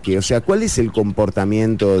ataque? O sea, ¿cuál es el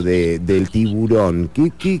comportamiento del tiburón?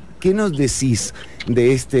 ¿Qué nos decís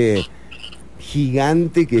de este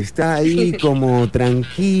gigante que está ahí como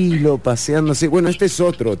tranquilo, paseándose? Bueno, este es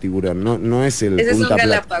otro tiburón, no es el ese punta es un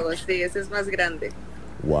Galápagos, sí, ese es más grande.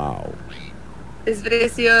 Wow. Es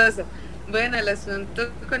precioso. Bueno, el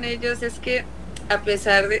asunto con ellos es que, a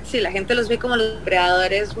pesar de, sí, la gente los ve como los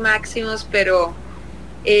depredadores máximos, pero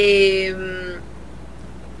en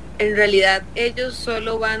realidad ellos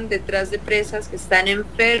solo van detrás de presas que están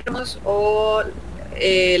enfermos o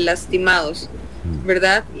lastimados,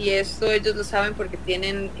 ¿verdad? Y esto ellos lo saben porque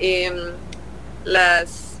tienen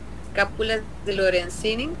las cápsulas de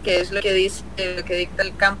Lorenzini, que es lo que dicta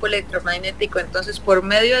el campo electromagnético. Entonces, por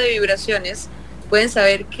medio de vibraciones pueden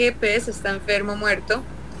saber qué pez está enfermo o muerto,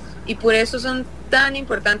 y por eso son tan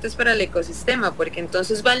importantes para el ecosistema, porque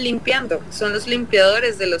entonces van limpiando, son los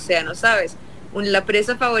limpiadores del océano, ¿sabes? La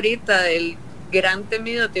presa favorita del gran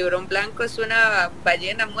temido tiburón blanco es una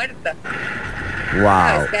ballena muerta.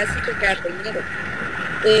 Wow. Es casi que carroñero.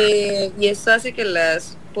 Y esto hace que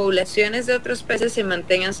las poblaciones de otros peces se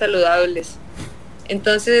mantengan saludables.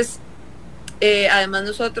 Entonces, además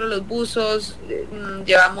nosotros los buzos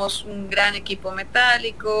llevamos un gran equipo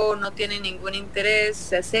metálico, no tienen ningún interés,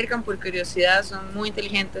 se acercan por curiosidad, son muy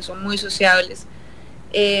inteligentes, son muy sociables.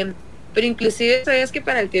 Pero inclusive sabías que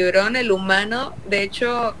para el tiburón, el humano, de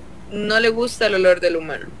hecho, no le gusta el olor del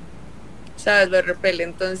humano, ¿sabes? Lo repele.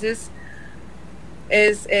 Entonces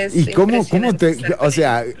 ¿y cómo te, o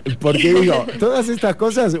sea, porque digo, todas estas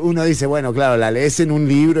cosas uno dice, bueno, claro, la lees en un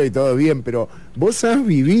libro y todo bien, pero vos has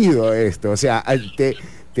vivido esto, o sea,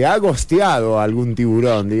 te ha gosteado algún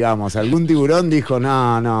tiburón, digamos, algún tiburón dijo,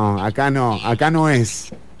 no, acá no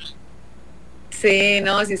es. Sí,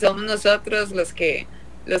 no, si somos nosotros los que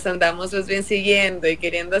los andamos los bien siguiendo y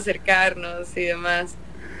queriendo acercarnos y demás.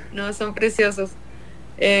 No, son preciosos.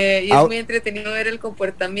 Y es muy entretenido ver el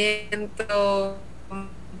comportamiento,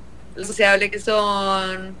 lo sociable que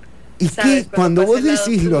son, Y ¿Sabes? que cuando vos pasa al lado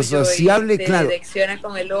decís lo tuyo y sociable, te claro, direcciona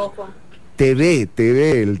con el ojo. te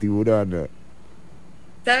ve el tiburón.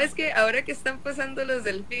 ¿Sabes que ahora que están pasando los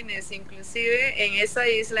delfines, inclusive en esa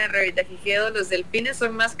isla en Revillagigedo, los delfines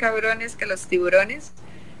son más cabrones que los tiburones?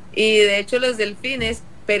 Y de hecho los delfines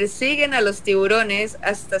persiguen a los tiburones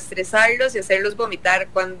hasta estresarlos y hacerlos vomitar.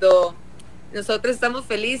 Cuando nosotros estamos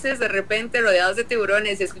felices, de repente rodeados de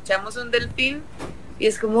tiburones, y escuchamos un delfín, y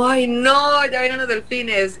es como, ay no, ya vienen los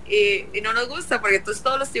delfines, y no nos gusta porque entonces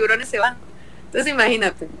todos los tiburones se van. Entonces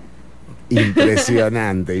imagínate.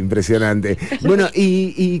 Impresionante, impresionante. Bueno,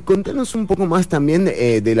 y contanos un poco más también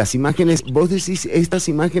de las imágenes. Vos decís, estas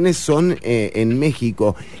imágenes son en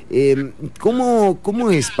México.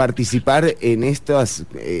 ¿Cómo es participar en estas,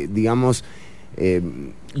 digamos,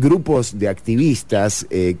 grupos de activistas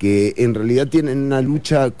que en realidad tienen una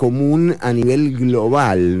lucha común a nivel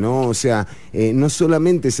global, ¿no? O sea, no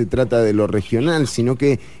solamente se trata de lo regional, sino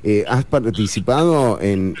que has participado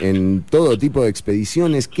en todo tipo de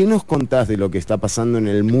expediciones. ¿Qué nos contás de lo que está pasando en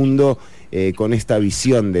el mundo con esta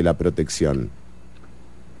visión de la protección?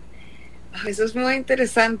 Eso es muy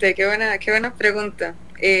interesante, qué buena pregunta.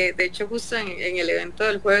 De hecho, justo en el evento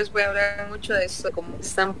del jueves voy a hablar mucho de eso, cómo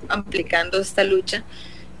están aplicando esta lucha.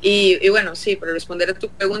 Y bueno, sí, para responder a tu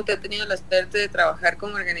pregunta, he tenido la suerte de trabajar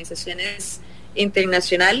con organizaciones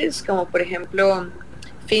internacionales, como por ejemplo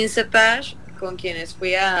FinCETASH, con quienes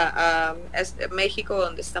fui a México,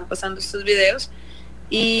 donde están pasando estos videos,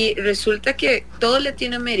 y resulta que toda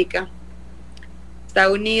Latinoamérica está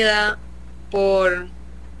unida por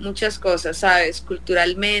muchas cosas, ¿sabes?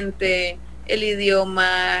 Culturalmente, el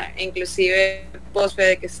idioma, inclusive vos,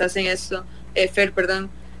 Fede, que estás en esto, Fer, perdón,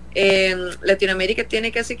 Latinoamérica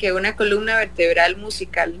tiene casi que una columna vertebral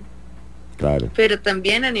musical, Claro. pero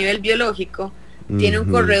también a nivel biológico tiene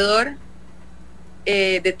un corredor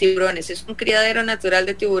de tiburones, es un criadero natural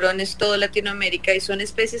de tiburones toda Latinoamérica, y son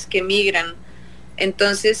especies que migran.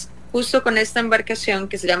 Entonces, justo con esta embarcación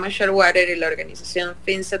que se llama Sharewater y la organización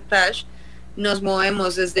FinCETASH, nos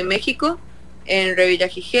movemos desde México, en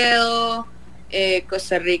Revillagigedo,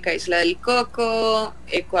 Costa Rica, Isla del Coco,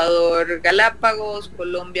 Ecuador, Galápagos,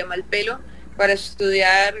 Colombia, Malpelo, para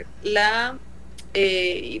estudiar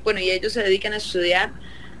y ellos se dedican a estudiar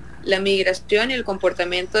la migración y el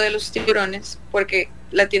comportamiento de los tiburones, porque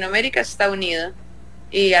Latinoamérica está unida,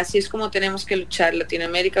 y así es como tenemos que luchar.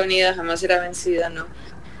 Latinoamérica unida jamás será vencida, ¿no?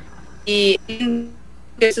 Y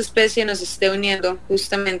que esa especie nos esté uniendo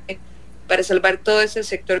justamente para salvar todo ese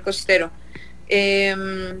sector costero.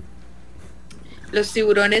 Los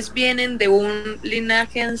tiburones vienen de un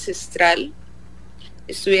linaje ancestral,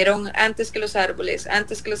 estuvieron antes que los árboles,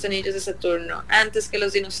 antes que los anillos de Saturno, antes que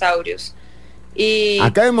los dinosaurios. Y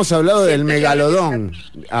acá hemos hablado del megalodón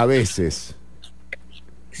a veces.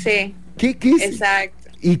 Sí, ¿Qué es? exacto.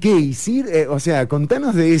 ¿Y qué? O sea,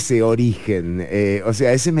 contanos de ese origen, o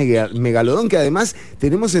sea, ese megalodón que además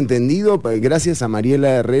tenemos entendido, gracias a Mariela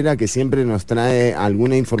Herrera, que siempre nos trae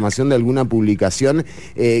alguna información de alguna publicación,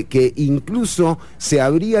 que incluso se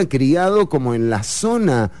habría criado como en la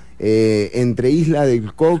zona entre Isla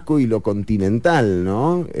del Coco y lo continental,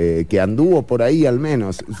 ¿no? Que anduvo por ahí al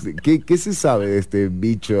menos. ¿Qué se sabe de este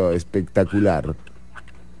bicho espectacular?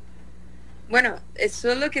 Bueno,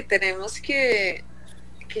 eso es lo que tenemos que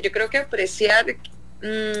yo creo que apreciar.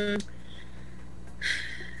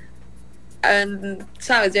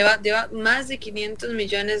 Sabes, lleva más de 500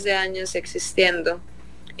 millones de años existiendo,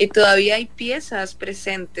 y todavía hay piezas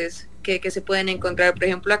presentes que se pueden encontrar. Por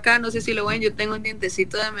ejemplo, acá, no sé si lo ven, yo tengo un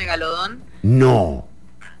dientecito de megalodón. No.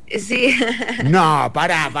 Sí. No,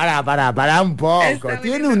 pará un poco.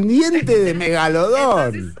 Tiene un diente de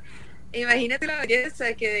megalodón. Entonces, imagínate la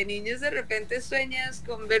belleza, que de niños de repente sueñas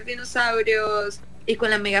con ver dinosaurios y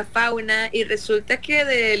con la megafauna, y resulta que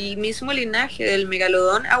del mismo linaje del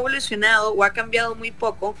megalodón ha evolucionado o ha cambiado muy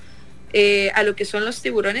poco a lo que son los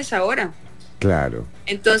tiburones ahora. Claro.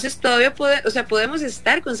 Entonces todavía podemos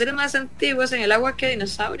estar con seres más antiguos en el agua que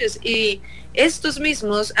dinosaurios, y estos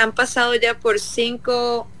mismos han pasado ya por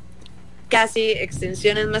 5 casi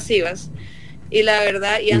extinciones masivas, y la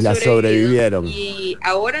verdad, y han sobrevivieron, y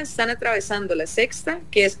ahora están atravesando la 6ª,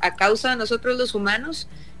 que es a causa de nosotros los humanos,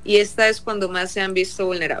 y esta es cuando más se han visto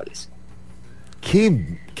vulnerables.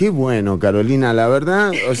 Qué bueno, Carolina, la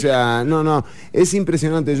verdad, o sea, no, es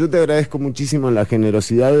impresionante. Yo te agradezco muchísimo la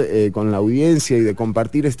generosidad con la audiencia y de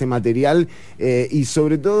compartir este material y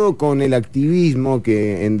sobre todo con el activismo,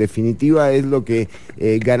 que en definitiva es lo que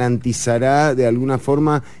garantizará de alguna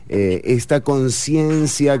forma esta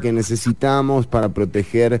conciencia que necesitamos para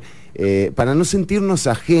proteger, para no sentirnos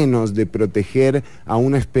ajenos de proteger a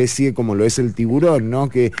una especie como lo es el tiburón, ¿no?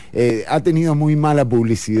 Que ha tenido muy mala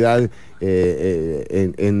publicidad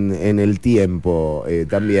en el tiempo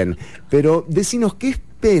también. Pero decinos, ¿qué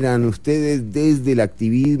esperan ustedes desde el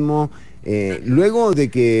activismo luego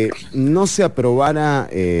de que no se aprobara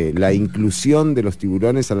la inclusión de los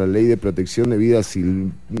tiburones a la Ley de Protección de Vida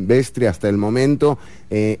Silvestre hasta el momento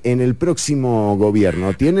en el próximo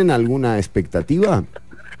gobierno? ¿Tienen alguna expectativa?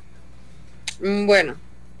 Bueno,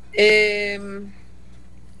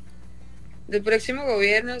 del próximo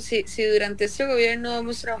gobierno, si durante este gobierno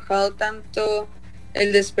hemos trabajado tanto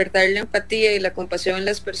el despertar la empatía y la compasión en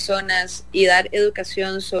las personas y dar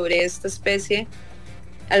educación sobre esta especie,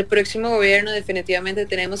 al próximo gobierno definitivamente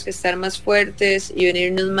tenemos que estar más fuertes y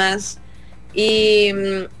unirnos más y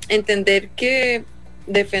entender que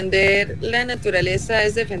defender la naturaleza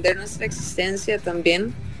es defender nuestra existencia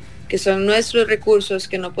también, que son nuestros recursos,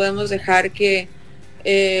 que no podemos dejar que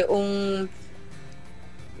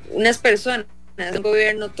unas personas, un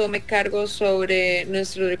gobierno tome cargo sobre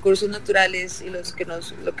nuestros recursos naturales y lo que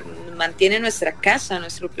nos mantiene nuestra casa,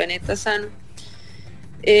 nuestro planeta sano.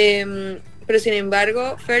 Pero sin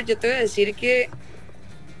embargo, Fer, yo te voy a decir que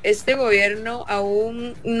este gobierno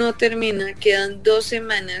aún no termina, quedan 2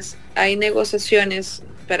 semanas, hay negociaciones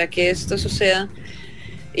para que esto suceda.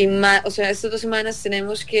 Y más, o sea, estas 2 semanas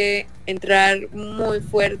tenemos que entrar muy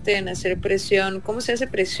fuerte en hacer presión. ¿Cómo se hace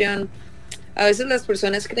presión? A veces las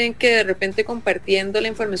personas creen que de repente compartiendo la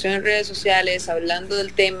información en redes sociales, hablando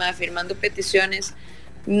del tema, firmando peticiones,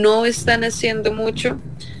 no están haciendo mucho,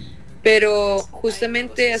 pero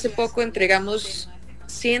justamente hace poco entregamos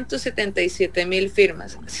 177,000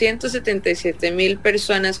 firmas, 177,000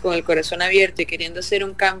 personas con el corazón abierto y queriendo hacer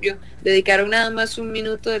un cambio, dedicaron nada más 1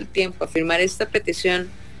 minuto del tiempo a firmar esta petición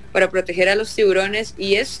para proteger a los tiburones,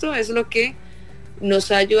 y esto es lo que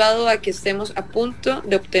nos ha ayudado a que estemos a punto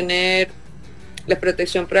de obtener la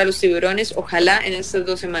protección para los tiburones, ojalá en estas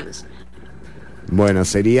 2 semanas. Bueno,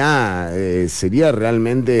 sería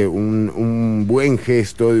realmente un buen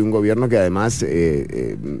gesto de un gobierno que además,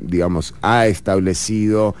 digamos, ha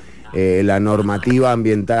establecido la normativa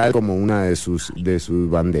ambiental como una de sus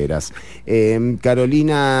banderas.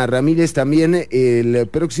 Carolina Ramírez, también el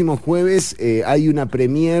próximo jueves hay una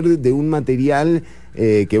premiere de un material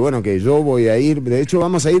que yo voy a ir. De hecho,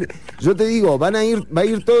 vamos a ir, yo te digo, va a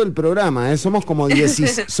ir todo el programa, somos como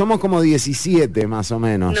 17 más o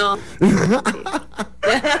menos. No.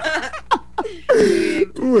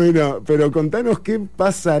 Bueno, pero contanos qué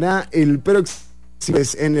pasará el próximo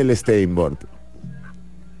en el Steinboard.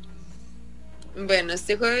 Bueno,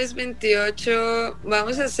 este jueves 28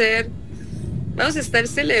 vamos a estar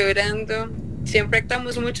celebrando. Siempre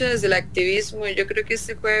actuamos mucho desde el activismo. Yo creo que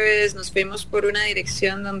este jueves nos fuimos por una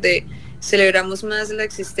dirección donde celebramos más la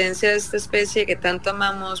existencia de esta especie que tanto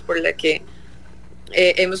amamos, por la que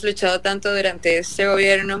hemos luchado tanto durante este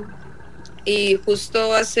gobierno. Y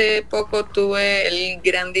justo hace poco tuve el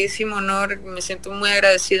grandísimo honor, me siento muy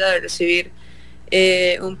agradecida de recibir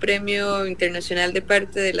un premio internacional de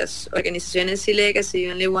parte de las organizaciones Legacy y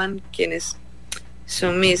Only One, quienes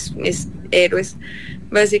son mis héroes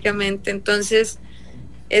básicamente. Entonces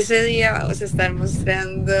ese día vamos a estar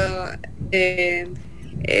mostrando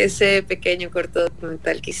ese pequeño corto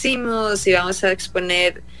documental que hicimos, y vamos a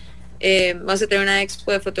exponer, vamos a tener una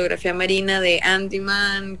expo de fotografía marina de Andy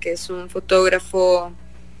Mann, que es un fotógrafo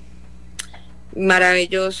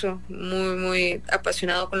maravilloso, muy muy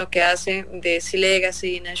apasionado con lo que hace, de Sea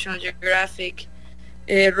Legacy, National Geographic.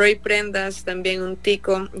 Roy Prendas, también un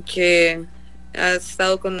tico que ha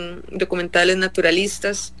estado con documentales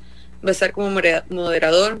naturalistas, va a estar como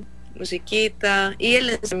moderador, musiquita, y el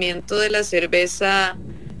lanzamiento de la cerveza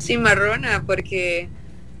Cimarrona, porque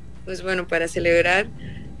pues bueno, para celebrar,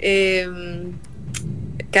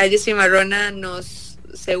 Calle Cimarrona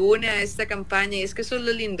se une a esta campaña, y es que eso es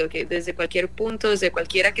lo lindo, que desde cualquier punto, desde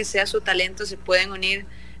cualquiera que sea su talento, se pueden unir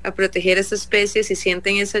a proteger esta especie si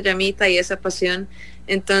sienten esa llamita y esa pasión.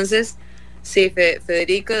 Entonces sí,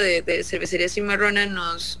 Federico de Cervecería Cimarrona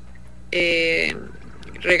nos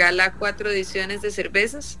regala 4 ediciones de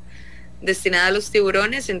cervezas destinadas a los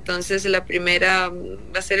tiburones. Entonces la primera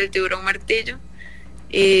va a ser el tiburón martillo,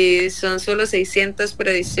 y son solo 600 por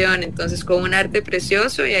edición, entonces con un arte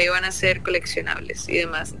precioso, y ahí van a ser coleccionables y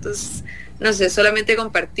demás. Entonces, no sé, solamente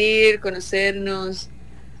compartir, conocernos,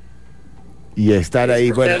 Y estar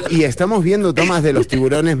ahí, bueno, y estamos viendo tomas de los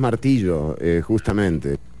tiburones martillo,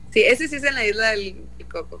 justamente. Sí, ese sí es en la isla del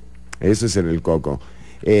Coco. Eso es en el Coco.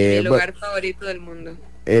 Mi lugar favorito del mundo.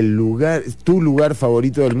 Tu lugar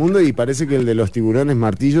favorito del mundo, y parece que el de los tiburones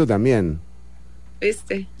martillo también.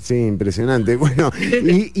 ¿Viste? Sí, impresionante. Bueno,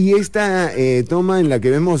 y esta toma en la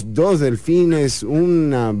que vemos 2 delfines,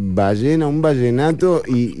 una ballena, un ballenato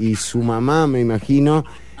y su mamá, me imagino,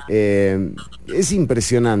 es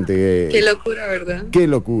impresionante. Qué locura, ¿verdad?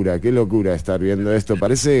 Qué locura estar viendo esto.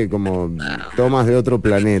 Parece como tomas de otro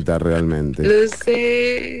planeta realmente. Lo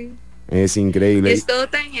sé. Es increíble. Es todo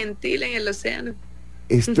tan gentil en el océano.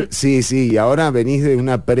 Sí, y ahora venís de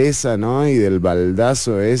una presa, ¿no? Y del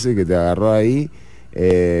baldazo ese que te agarró ahí.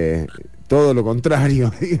 Todo lo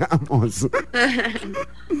contrario, digamos.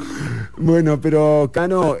 Bueno, pero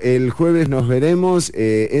Caro, el jueves nos veremos.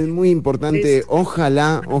 Es muy importante,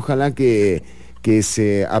 ojalá que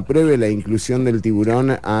se apruebe la inclusión del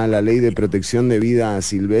tiburón a la ley de protección de vida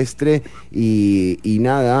silvestre y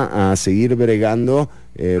nada, a seguir bregando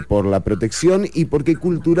por la protección y porque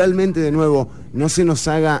culturalmente, de nuevo, no se nos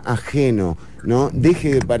haga ajeno, ¿no?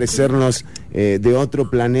 Deje de parecernos de otro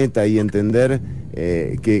planeta y entender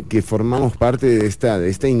que formamos parte de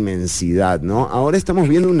esta inmensidad, ¿no? Ahora estamos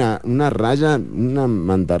viendo una raya, una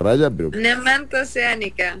mantarraya, pero... Una manta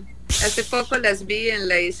oceánica. Hace poco las vi en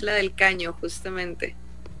la isla del Caño, justamente.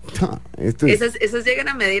 Esas llegan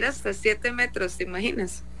a medir hasta 7 metros, ¿te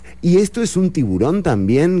imaginas? ¿Y esto es un tiburón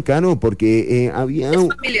también, Caro? Porque había... Es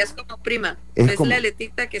familia, es como prima. Es la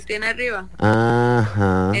aletita que tiene arriba.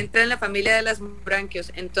 Ajá. Entra en la familia de las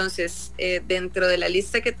branquios. Entonces, dentro de la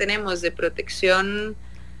lista que tenemos de protección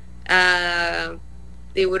a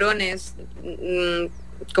tiburones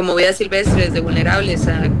como vidas silvestres, de vulnerables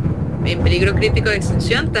en peligro crítico de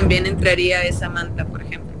extinción, también entraría esa manta, por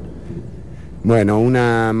ejemplo. Bueno,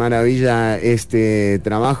 una maravilla este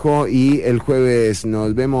trabajo, y el jueves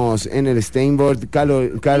nos vemos en el Steinboard.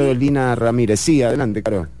 Carolina Ramírez. Sí, adelante,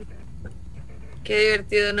 Caro. Qué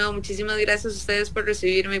divertido, no, muchísimas gracias a ustedes por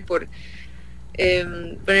recibirme y por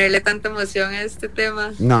ponerle tanta emoción a este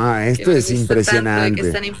tema. No, esto es impresionante. Tanto, que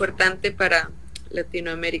es tan importante para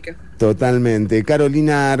Latinoamérica. Totalmente.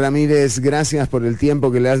 Carolina Ramírez, gracias por el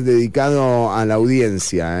tiempo que le has dedicado a la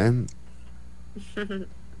audiencia, ¿eh?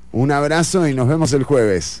 Un abrazo y nos vemos el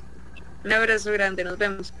jueves. Un abrazo grande, nos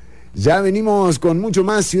vemos. Ya venimos con mucho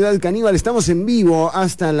más Ciudad Caníbal. Estamos en vivo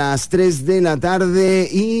hasta las 3 de la tarde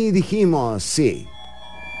y dijimos, sí.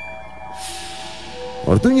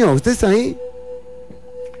 Ortuño, ¿usted está ahí?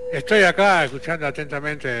 Estoy acá escuchando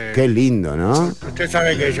atentamente. Qué lindo, ¿no? Usted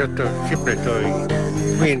sabe que yo siempre estoy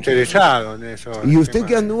muy interesado en eso. ¿Y usted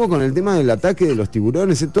qué anduvo con el tema del ataque de los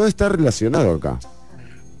tiburones? Todo está relacionado acá.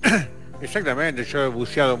 Exactamente, yo he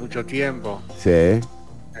buceado mucho tiempo. Sí.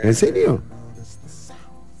 ¿En serio?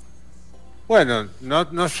 Bueno,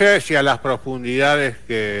 no sé si a las profundidades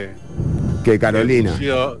que Carolina.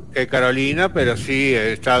 Que Carolina, pero sí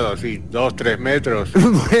he estado así, 2-3 metros.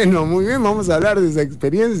 Bueno, muy bien, vamos a hablar de esa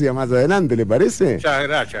experiencia más adelante, ¿le parece? Muchas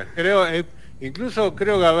gracias. Incluso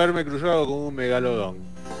creo que haberme cruzado con un megalodón.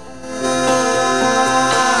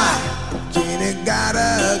 Jenny got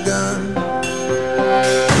a gun.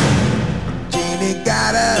 Jenny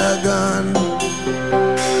got a gun.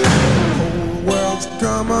 Whole world's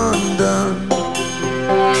come undone.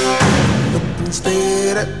 Looking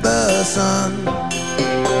straight at the sun. What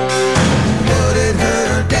did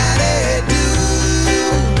her daddy do?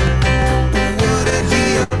 What did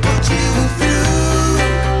he put you through?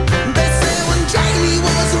 They say when Jamie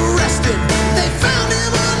was arrested, they found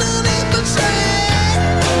him underneath the train.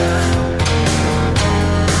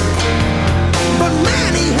 But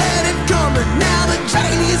man, he had it coming. Now that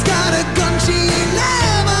Janie's got a gun, she ain't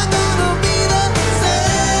never gonna be the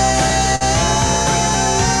same.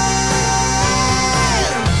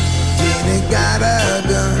 Janie got a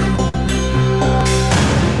gun.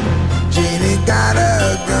 Janie got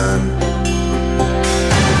a gun.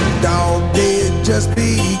 Dog day just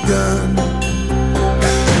begun.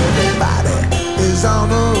 Everybody is on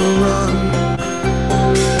the run.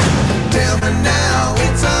 Tell me now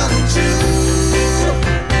it's untrue.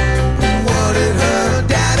 What did her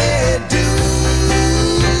daddy do?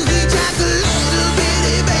 He jacked a little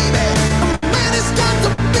bitty baby. Man, it's got to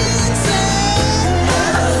be insane.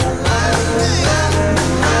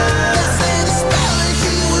 They say the spell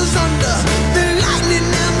he was under, the lightning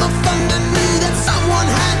and the thunder knew that someone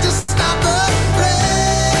had to stop the rain.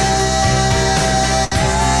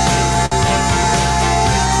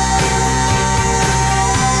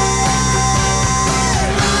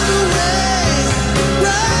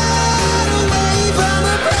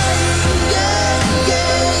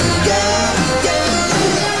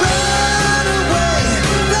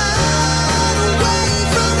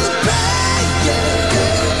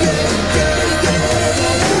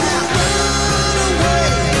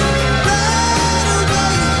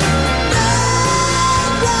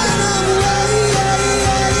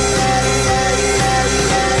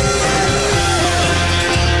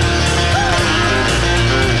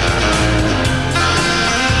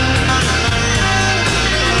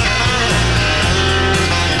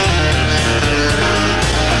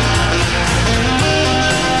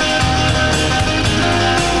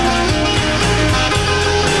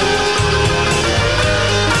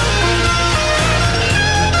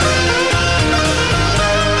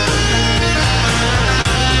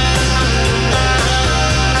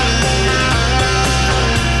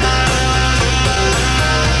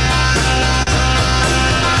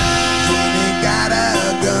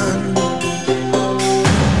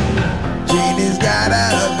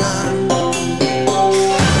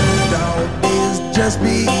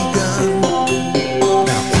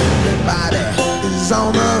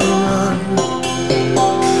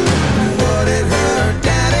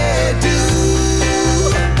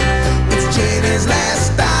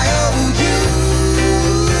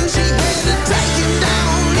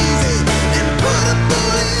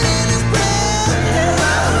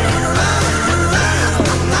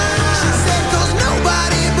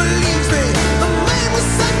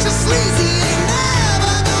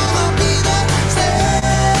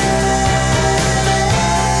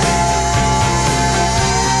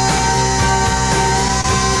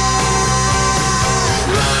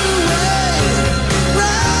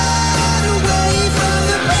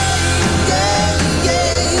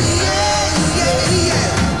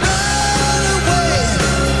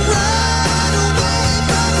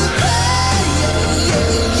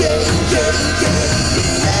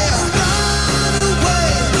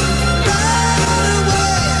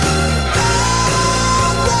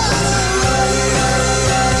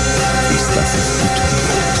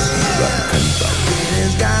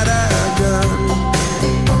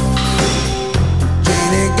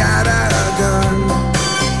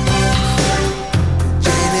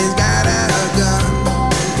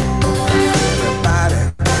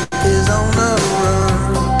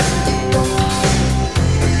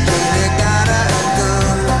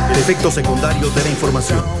 efectos secundarios de la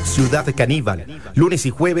información. Ciudad Canibal, lunes y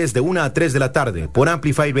jueves de 1 a 3 de la tarde por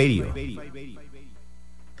Amplify Radio.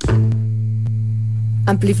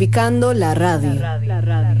 Amplificando la radio.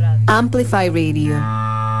 Amplify Radio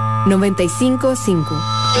 95.5.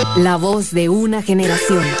 La voz de una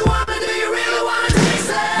generación.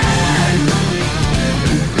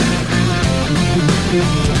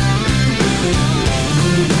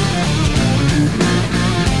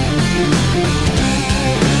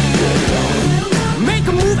 Make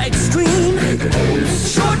a move extreme.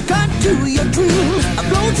 Shortcut to your dreams. I'm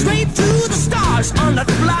blown straight to the stars on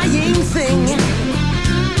that flying thing.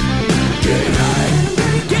 Get high.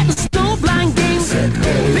 Get the snow blind game.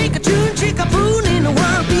 Pick a tune, chick a boon in the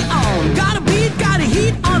world beyond. Got a beat, got a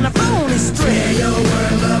heat on the phone string. Tear your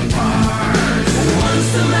world apart.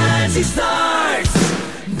 Once the magic starts.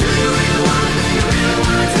 Do you really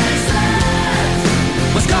wanna taste that?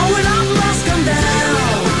 What's going on must come down.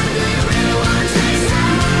 Do you really wanna taste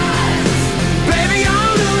that? Baby,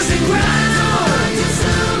 you're losing ground. You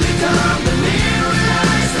soon become the mirror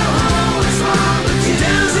eyes. The whole is wrong with you.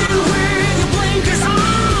 Dancing with your blinkers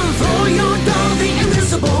on. Throw your dog the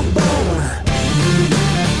invisible bone.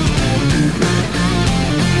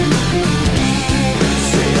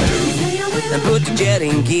 And put the jet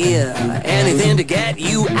in gear. Anything to get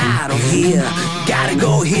you out of here. Gotta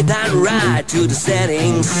go hit that ride to the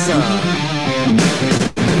setting sun.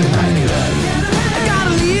 I gotta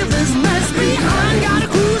leave this mess behind. Gotta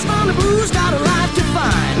cruise on the blues. Got a life to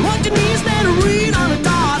find. What you need is then to read on a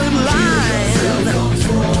dotted line.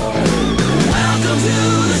 Welcome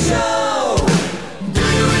to the show. Do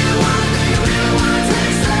you really wanna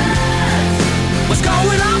taste that? What's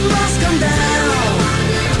going on must come down.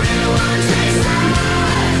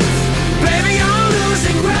 Baby, you're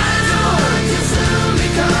losing ground. You soon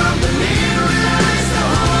become the mirror eyes. The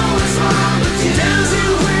whole is wrong with you. Dancing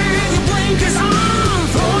with your blinkers on.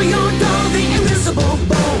 Throw your dog the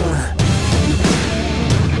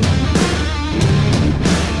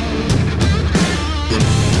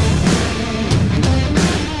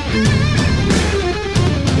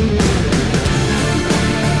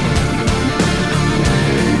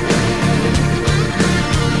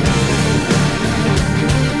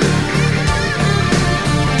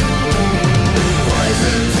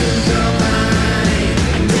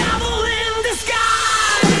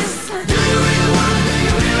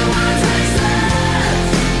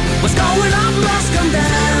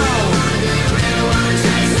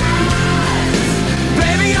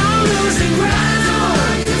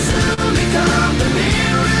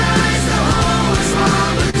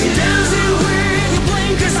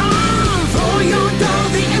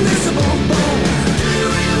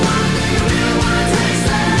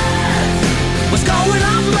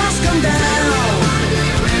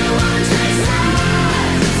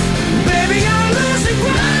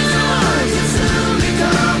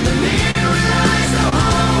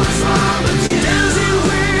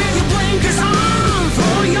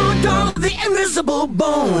invisible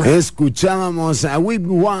bone. Escuchábamos a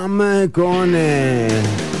Wigwam con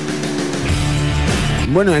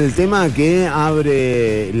bueno, el tema que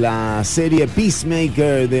abre la serie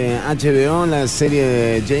Peacemaker de HBO, la serie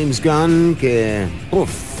de James Gunn, que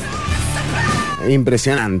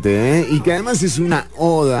impresionante, ¿eh? Y que además es una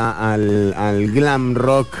oda al glam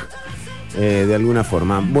rock de alguna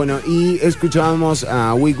forma. Bueno, y escuchábamos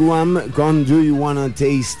a Wigwam con Do You Wanna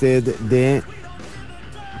Taste It de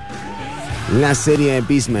la serie de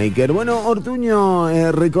Peacemaker. Bueno, Ortuño,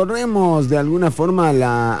 recorremos de alguna forma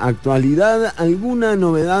la actualidad. ¿Alguna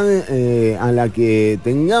novedad a la que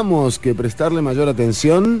tengamos que prestarle mayor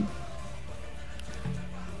atención?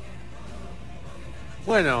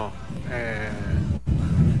 Bueno,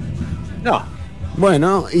 no.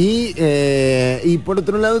 Bueno, y por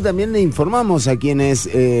otro lado también le informamos a quienes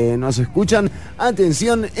nos escuchan,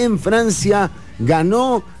 atención, en Francia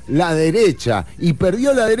ganó la derecha y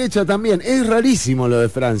perdió la derecha también. Es rarísimo lo de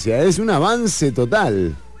Francia, es un avance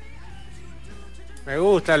total. Me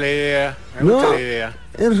gusta la idea, la idea.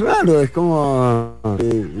 Es raro, es como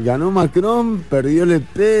ganó Macron, perdió Le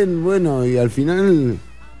Pen, bueno, y al final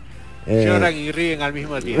lloran y ríen al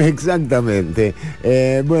mismo tiempo. Exactamente.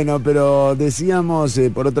 Bueno, pero decíamos,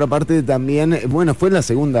 por otra parte también, bueno, fue la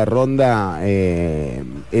segunda ronda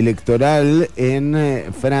electoral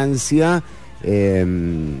en Francia.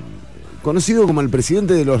 Conocido como el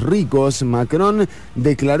presidente de los ricos, Macron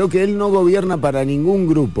declaró que él no gobierna para ningún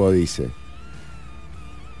grupo, dice.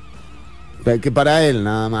 Que para él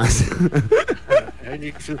nada más. Él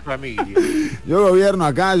y su familia. Yo gobierno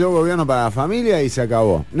acá, yo gobierno para la familia y se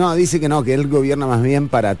acabó. No, dice que no, que él gobierna más bien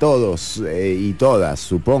para todos y todas,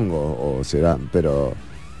 supongo, o será, pero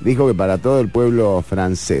Dijo que para todo el pueblo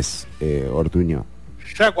francés, Ortuño.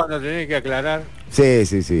 Ya cuando tenés que aclarar. Sí,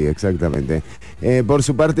 exactamente. Por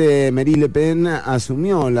su parte, Marine Le Pen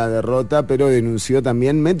asumió la derrota, pero denunció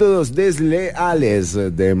también métodos desleales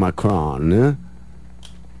de Macron.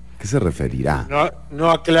 ¿Qué se referirá?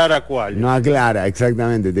 No aclara cuál. No aclara,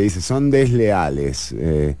 exactamente, te dice, son desleales.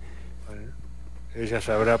 Bueno, ella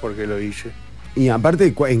sabrá por qué lo dice. Y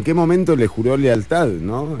aparte, ¿en qué momento le juró lealtad,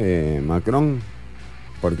 no? Macron.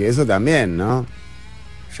 Porque eso también, ¿no?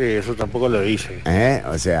 Sí, eso tampoco lo dice.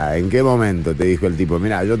 O sea, ¿en qué momento te dijo el tipo,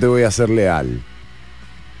 mira, yo te voy a ser leal?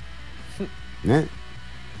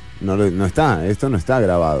 No está, esto no está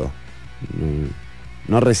grabado.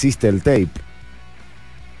 No resiste el tape.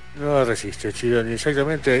 No resiste, Chironi,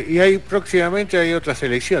 exactamente. Y próximamente hay otras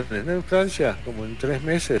elecciones, ¿no? En Francia, como en 3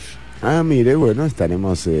 meses. Ah, mire, bueno,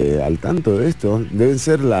 estaremos al tanto de esto. Deben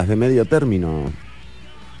ser las de medio término.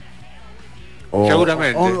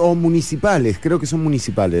 Seguramente. O municipales, creo que son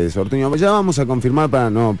municipales, Ortuño. Ya vamos a confirmar para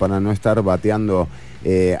no estar bateando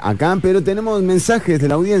acá, pero tenemos mensajes de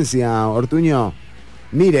la audiencia, Ortuño.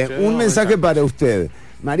 Mire, un mensaje para usted.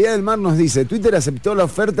 María del Mar nos dice, Twitter aceptó la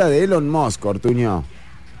oferta de Elon Musk, Ortuño.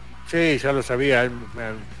 Sí, ya lo sabía.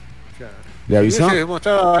 ¿Le avisó?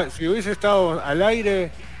 Si hubiese estado al aire,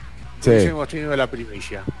 hubiésemos tenido la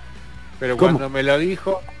primicia. Pero ¿Cómo? cuando me lo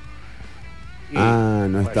dijo...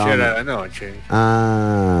 no estaba. Ayer a la noche.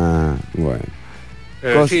 Bueno.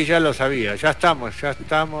 Pero sí, ya lo sabía. Ya estamos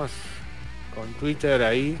con Twitter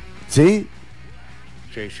ahí. ¿Sí?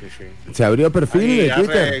 Sí. ¿Se abrió perfil ahí de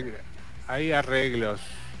Twitter? Hay arreglos.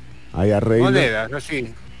 Hay arreglos. Monedas,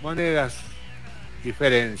 así. Monedas,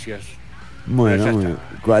 diferencias. Bueno,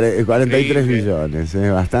 43 sí,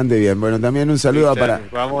 billones, bastante bien. Bueno, también un saludo Twitter, para...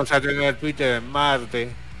 Vamos a tener Twitter en Marte.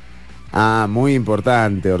 Muy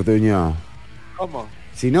importante, Ortuño. ¿Cómo?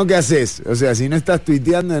 Si no, ¿qué haces? O sea, si no estás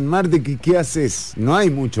tuiteando en Marte, ¿qué haces? No hay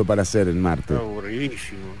mucho para hacer en Marte.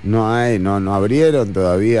 Aburridísimo. No abrieron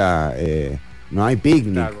todavía, no hay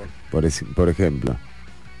picnic, por ejemplo.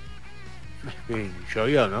 Sí,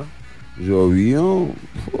 llovió, ¿no? ¿Llovió?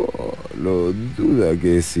 Lo duda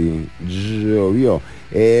que sí, llovió.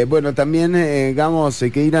 Bueno, también Gamo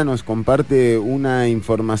Sequeira nos comparte una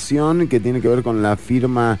información que tiene que ver con la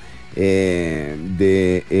firma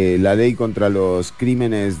de la ley contra los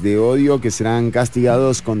crímenes de odio, que serán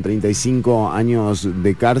castigados con 35 años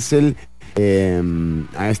de cárcel.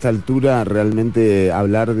 A esta altura realmente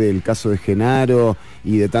hablar del caso de Genaro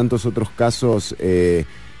y de tantos otros casos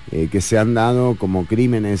que se han dado como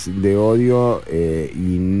crímenes de odio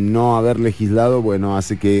y no haber legislado, bueno,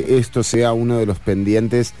 hace que esto sea uno de los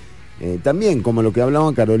pendientes. También, como lo que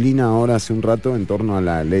hablaba Carolina ahora hace un rato en torno a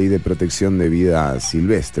la ley de protección de vida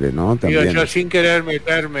silvestre, ¿no? También. Yo sin querer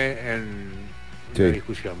meterme en la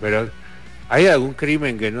discusión, pero ¿hay algún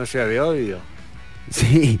crimen que no sea de odio?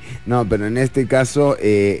 Sí, no, pero en este caso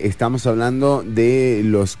estamos hablando de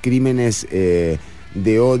los crímenes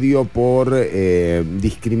de odio por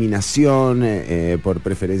discriminación, por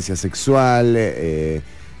preferencia sexual,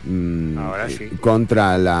 Sí.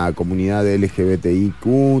 contra la comunidad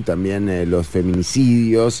LGBTIQ, también los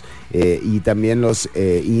feminicidios y también los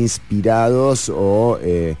inspirados o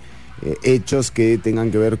hechos que tengan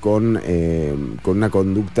que ver con una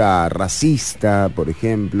conducta racista, por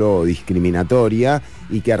ejemplo, o discriminatoria,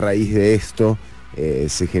 y que a raíz de esto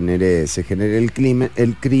se genere el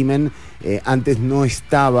crimen. Antes no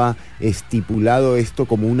estaba estipulado esto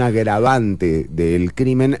como un agravante del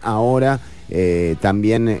crimen, ahora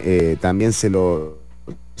también se lo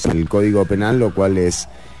en el Código Penal, lo cual es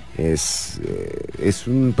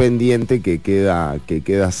un pendiente que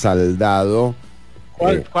queda saldado.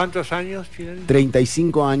 ¿Cuántos años tienen?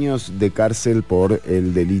 35 años de cárcel por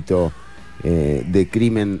el delito de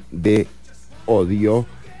crimen de odio.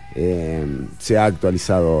 Se ha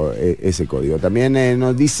actualizado ese código. También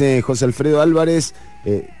nos dice José Alfredo Álvarez,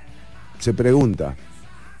 se pregunta,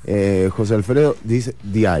 José Alfredo dice,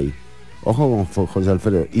 DI, ojo con José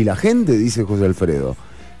Alfredo, y la gente, dice José Alfredo,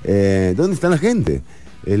 ¿dónde está la gente?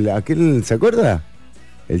 Aquel, ¿se acuerda?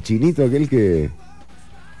 El chinito aquel que...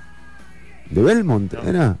 ¿De Belmont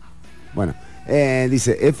era? Bueno,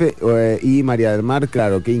 dice F y María del Mar,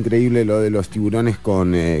 claro, qué increíble lo de los tiburones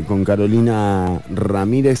con Carolina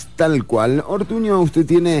Ramírez, tal cual. Ortuño, usted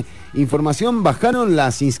tiene información, bajaron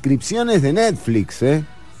las inscripciones de Netflix,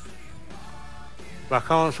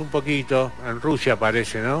 Bajamos un poquito, en Rusia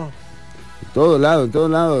parece, ¿no? En todo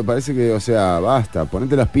lado, parece que, o sea, basta,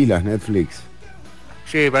 ponete las pilas, Netflix.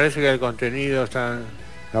 Sí, parece que el contenido está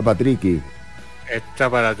Patricky. Está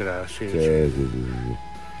para atrás, sí. Sí.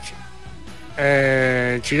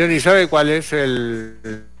 Chironi, ¿sabe cuál es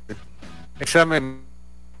el examen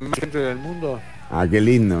más exigente del mundo? Ah, qué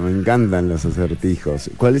lindo, me encantan los acertijos.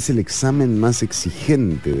 ¿Cuál es el examen más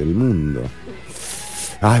exigente del mundo?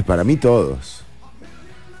 Ay, para mí todos.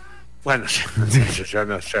 Bueno, yo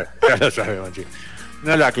no sé, ya lo sabemos, chicos.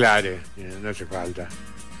 No lo aclare, no hace falta.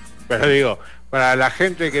 Pero digo, para la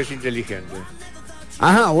gente que es inteligente.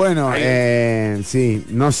 Ajá, bueno, sí,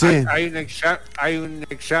 no sé. Hay un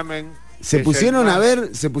examen. Se pusieron a ver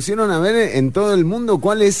en todo el mundo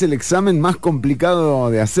cuál es el examen más complicado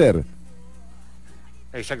de hacer.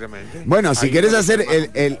 Exactamente. Bueno, si querés hacer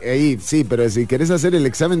pero si querés hacer el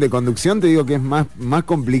examen de conducción, te digo que es más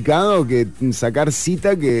complicado que sacar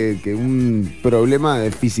cita que un problema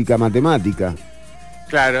de física matemática.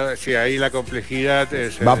 Claro, sí, ahí la complejidad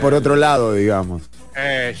va por otro lado, digamos.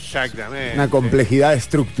 Exactamente. Una complejidad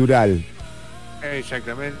estructural.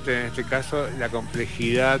 Exactamente, en este caso la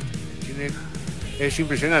complejidad es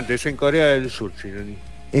impresionante, es en Corea del Sur, Chironi.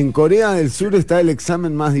 En Corea del Sur está el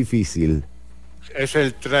examen más difícil. Es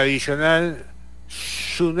el tradicional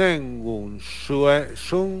Suengung.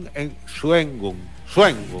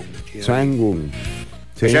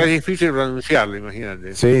 Sí. Ya es difícil pronunciarlo,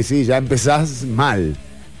 imagínate. Sí, ya empezás mal.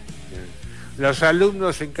 Los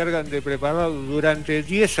alumnos se encargan de prepararlo durante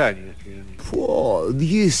 10 años.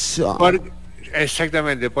 10 años.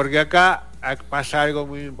 Exactamente, porque acá pasa algo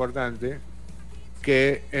muy importante,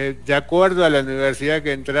 que de acuerdo a la universidad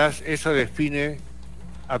que entras, eso define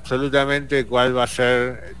absolutamente cuál va a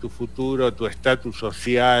ser tu futuro, tu estatus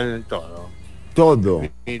social, todo. Todo.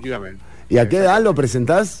 Definitivamente. ¿Y a qué edad lo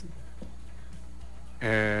presentás?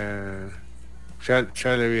 Ya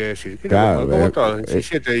le voy a decir. Claro, como todos,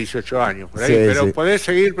 17, 18 años, por ahí. Sí, pero sí. Podés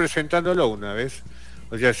seguir presentándolo una vez.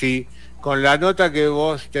 O sea, si con la nota que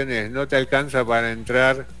vos tenés no te alcanza para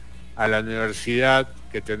entrar a la universidad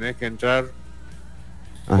que tenés que entrar,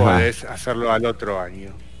 podés hacerlo al otro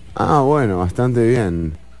año. Ah, bueno, bastante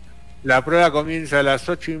bien. La prueba comienza a las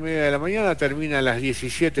 8:30 de la mañana, termina a las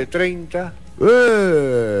 17:30.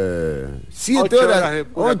 7 horas, de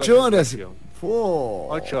pura 8 horas.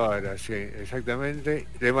 8 horas, sí, exactamente.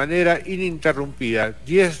 De manera ininterrumpida.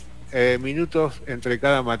 10 minutos entre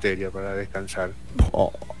cada materia para descansar.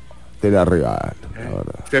 Te la regalo, la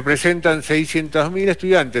verdad. Se presentan 600.000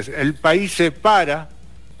 estudiantes. El país se para.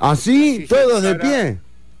 ¿Ah, sí? ¿Todos de pie?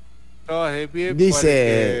 Todos de pie.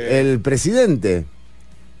 Dice el presidente.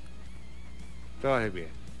 Todos de pie.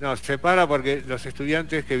 No, se para porque los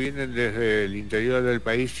estudiantes que vienen desde el interior del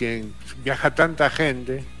país viaja tanta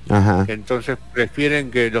gente, que entonces prefieren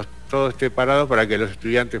que todo esté parado para que los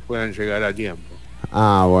estudiantes puedan llegar a tiempo.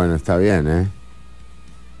 Ah, bueno, está bien, ¿eh?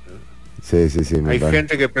 Sí. Hay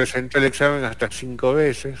gente que presentó el examen hasta 5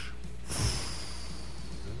 veces.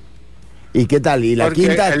 ¿Y qué tal? ¿Y la Porque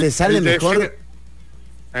quinta te sale mejor?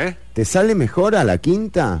 ¿Te sale mejor a la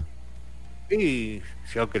quinta? Sí,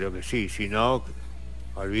 yo creo que sí, si no,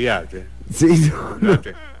 olvídate. Sí,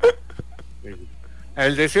 olvídate.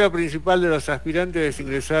 El deseo principal de los aspirantes es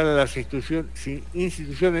ingresar a las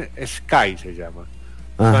instituciones SKY, se llama.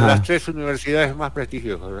 Son las 3 universidades más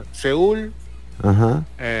prestigiosas: Seúl,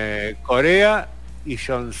 Corea y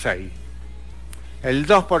Yonsei. El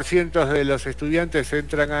 2% de los estudiantes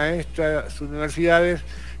entran a estas universidades,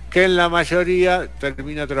 que en la mayoría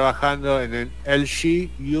termina trabajando en el LG,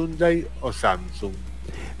 Hyundai o Samsung.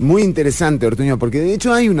 Muy interesante, Ortuño, porque de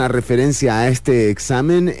hecho hay una referencia a este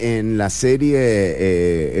examen en la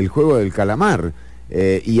serie El juego del calamar.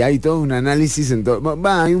 Y hay todo un análisis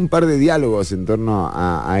hay un par de diálogos en torno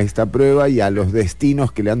a esta prueba y a los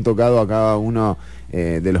destinos que le han tocado a cada uno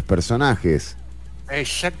de los personajes.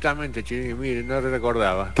 Exactamente, Chironi, mire, no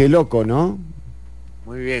recordaba. Qué loco, ¿no?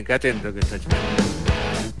 Muy bien, qué atento que está, Chironi.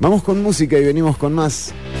 Vamos con música y venimos con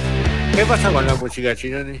más. ¿Qué pasa con la música,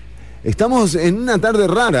 Chironi? Estamos en una tarde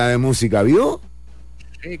rara de música, ¿vio?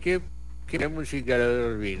 ¿Qué música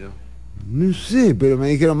le vino? No sé, pero me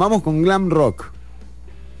dijeron, vamos con glam rock.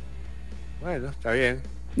 Bueno, está bien.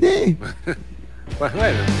 Pues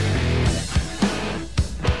bueno.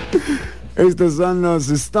 Estos son los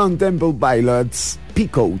Stone Temple Pilots,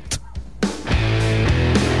 Peacoat.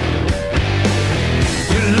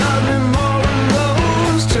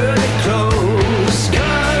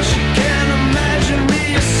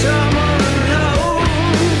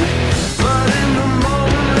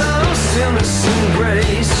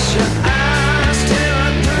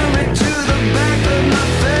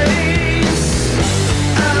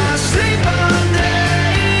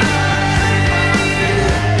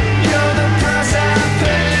 You're the price I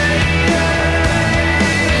pay.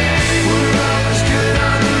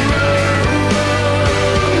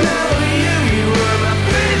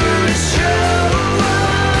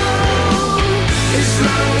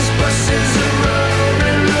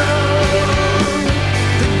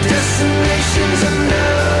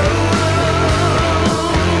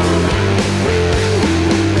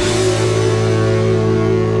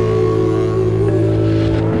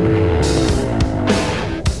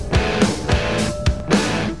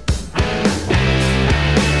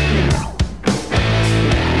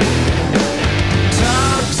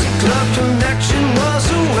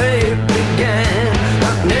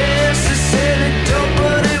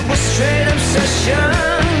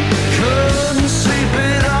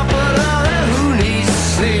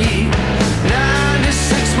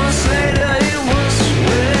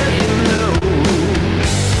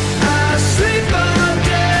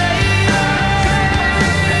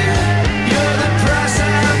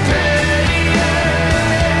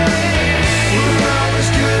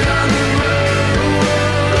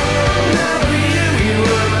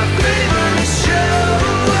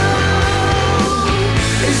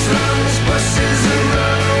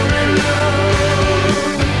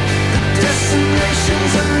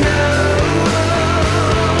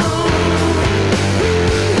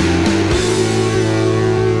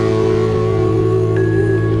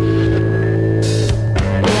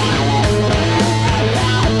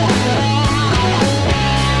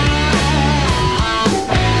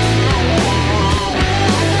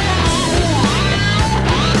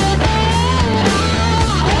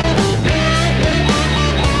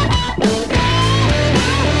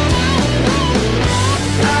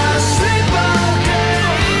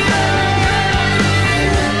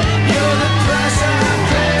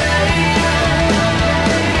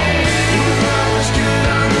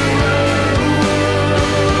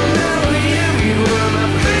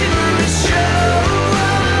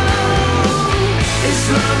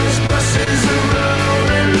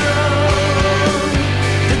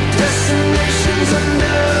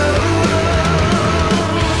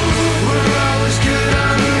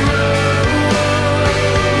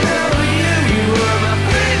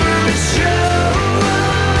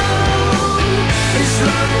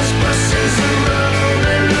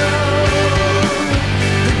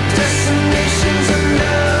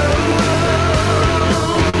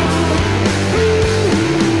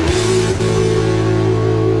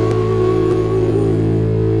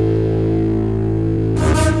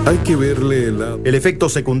 que verle el lado. El efecto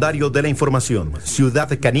secundario de la información. Ciudad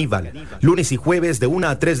Caníbal. Lunes y jueves de 1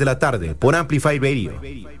 a 3 de la tarde por Amplify Radio.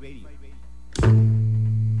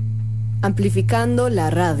 Amplificando la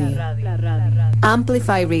radio.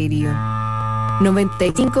 Amplify Radio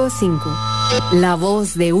 95.5. La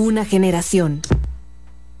voz de una generación.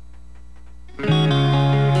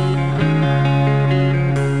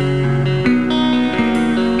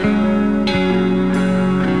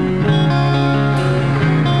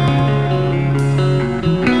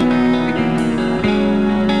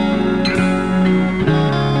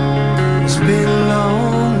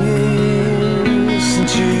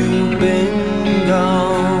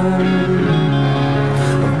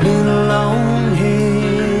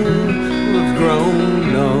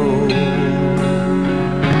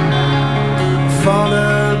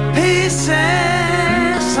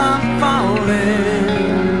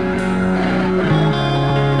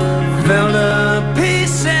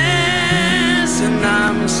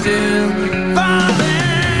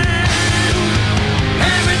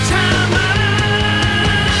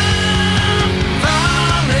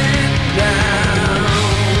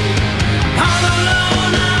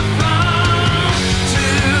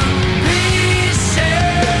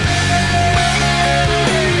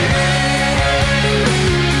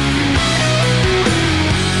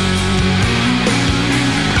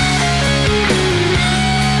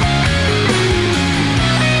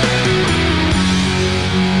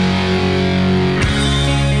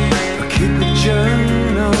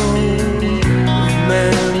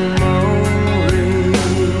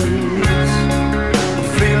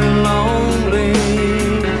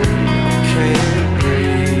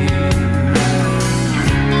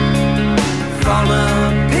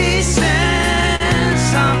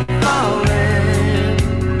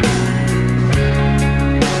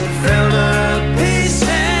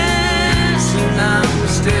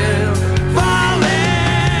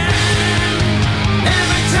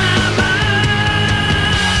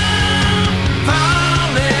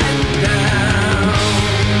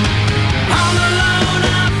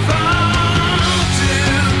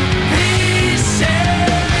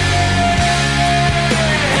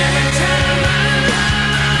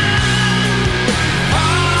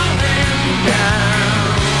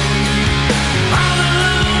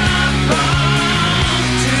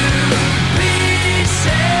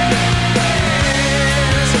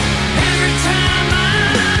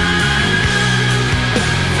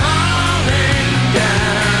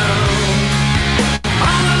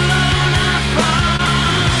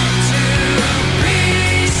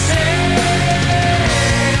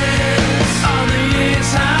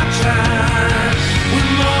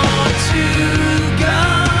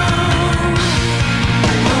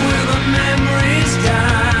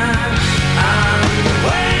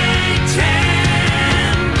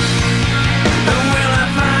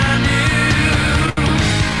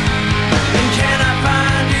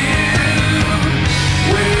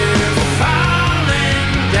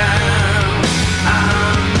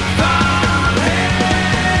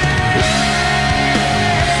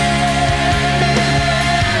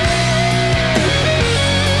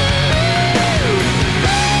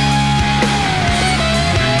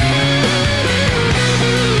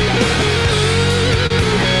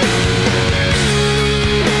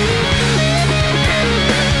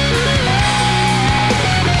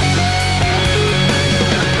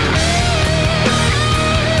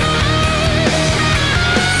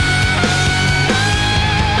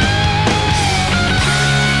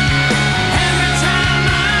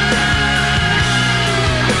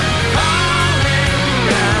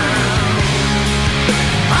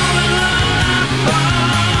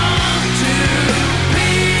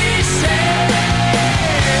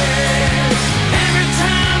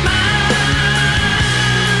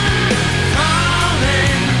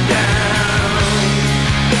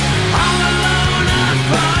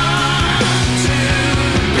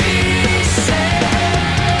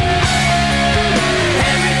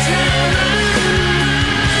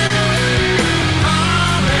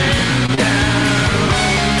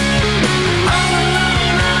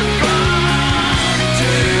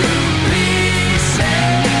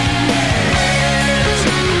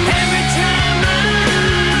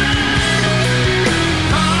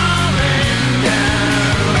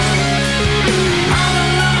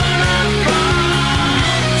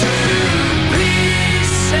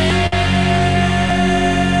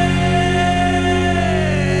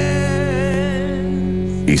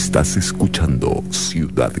 Estás escuchando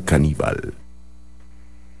Ciudad Canibal.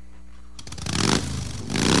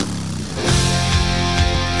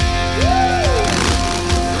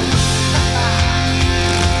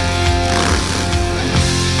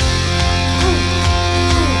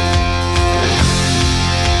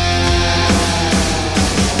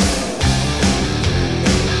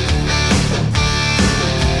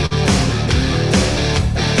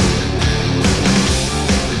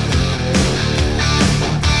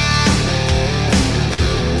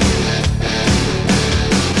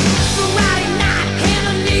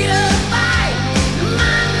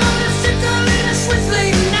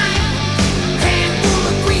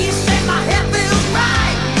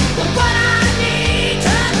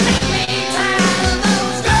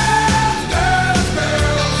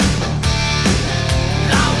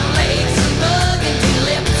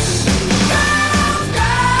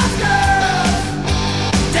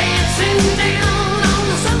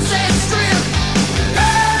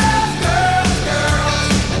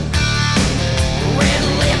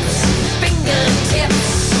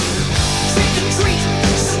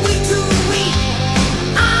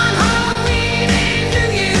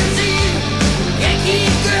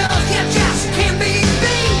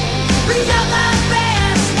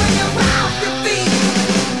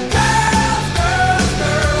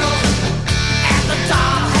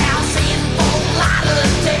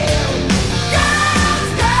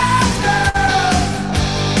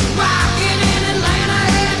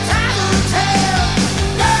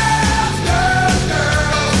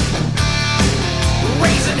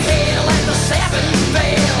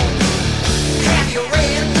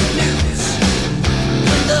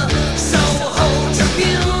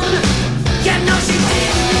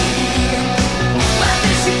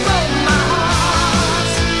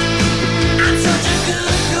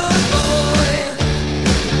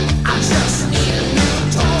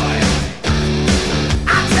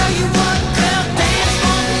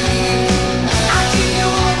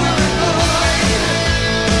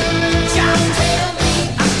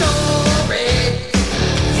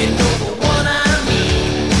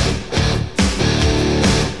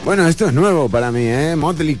 Bueno, esto es nuevo para mí, ¿eh?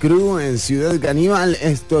 Motley Crue en Ciudad Canibal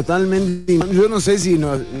es totalmente... Yo no sé si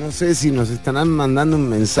nos estarán mandando un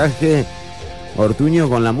mensaje, Ortuño,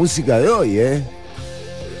 con la música de hoy, ¿eh?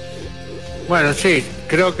 Bueno, sí,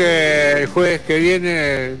 creo que el jueves que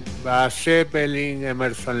viene va Zeppelin,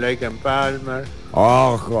 Emerson, Lake and Palmer.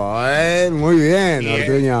 Ojo, muy bien,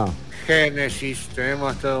 Ortuño. Génesis,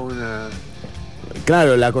 tenemos toda una...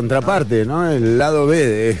 Claro, la contraparte, ¿no? El lado B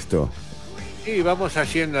de esto. Sí, vamos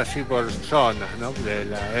haciendo así por zonas, ¿no? De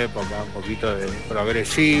la época, un poquito de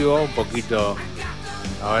progresivo, un poquito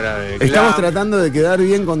ahora de glam. Estamos tratando de quedar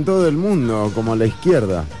bien con todo el mundo, como la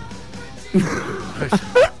izquierda.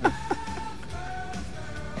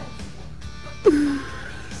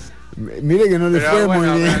 Mire que no le fue muy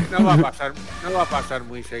bien. No va a pasar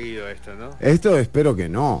muy seguido esto, ¿no? Esto espero que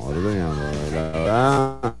no, Ortuño, la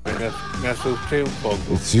verdad. Me asusté un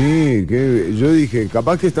poco. Sí, que yo dije,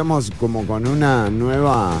 capaz que estamos como con una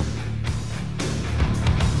nueva...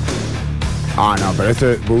 Ah, no, pero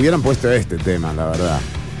esto hubieran puesto este tema, la verdad.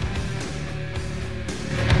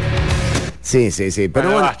 Sí,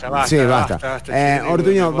 pero bueno, basta.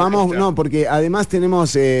 Ortuño, vamos, no, porque además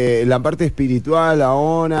tenemos la parte espiritual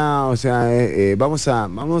ahora, o sea, vamos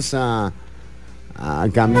a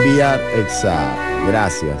cambiar, exacto,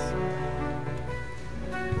 gracias.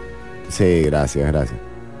 Sí, gracias.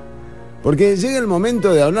 Porque llega el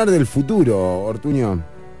momento de hablar del futuro, Ortuño.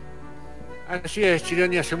 Así es,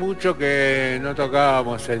 Chironi, hace mucho que no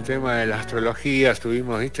tocábamos el tema de la astrología,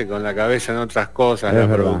 estuvimos, viste, con la cabeza en otras cosas, la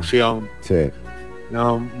producción. Sí.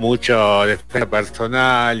 No, mucho defensa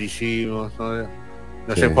personal hicimos, ¿no?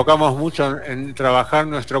 Nos enfocamos mucho en trabajar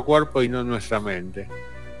nuestro cuerpo y no nuestra mente.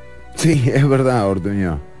 Sí, es verdad,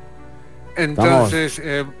 Ortuño. Entonces,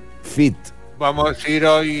 fit. Vamos a ir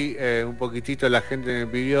hoy, un poquitito la gente me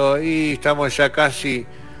pidió, y estamos ya casi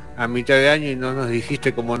a mitad de año y no nos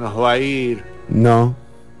dijiste cómo nos va a ir. No.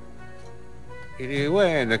 Y digo,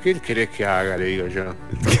 bueno, ¿qué querés que haga? Le digo yo.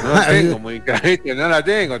 No la tengo muy clara, no la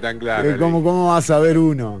tengo tan clara. ¿Cómo va a saber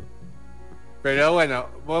uno? Pero bueno,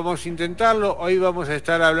 vamos a intentarlo. Hoy vamos a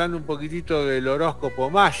estar hablando un poquitito del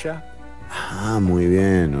horóscopo maya. Ah, muy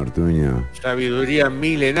bien, Ortuño. Sabiduría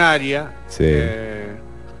milenaria. Sí.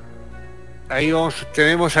 Ahí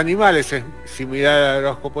tenemos animales, es similar al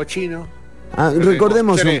horóscopo chino. Ah,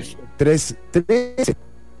 recordemos 13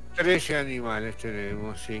 animales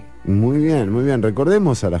tenemos, sí. Muy bien,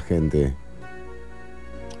 recordemos a la gente.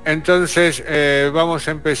 Entonces, vamos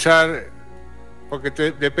a empezar, porque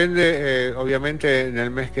depende, obviamente, en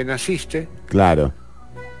el mes que naciste. Claro.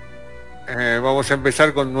 Vamos a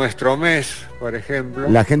empezar con nuestro mes, por ejemplo.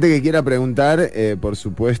 La gente que quiera preguntar, por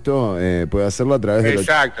supuesto, puede hacerlo a través de...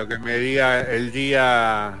 Exacto, que me diga el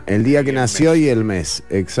día... El día que nació y el mes,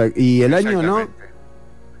 exacto. ¿Y el año no?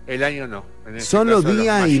 El año no. Solo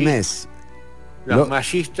día y mes. Los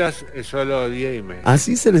mayistas es solo día y mes.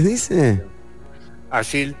 ¿Así se les dice?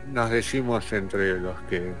 Así nos decimos entre los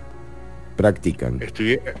que practican.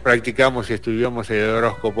 Practicamos y estudiamos el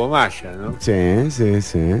horóscopo maya, ¿no? Sí.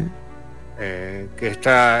 Que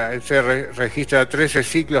se registra 13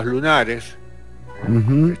 ciclos lunares.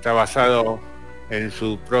 Está basado en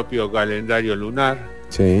su propio calendario lunar.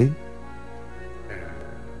 Sí.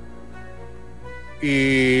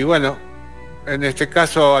 Y bueno, en este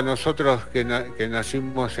caso a nosotros que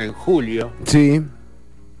nacimos en julio, sí,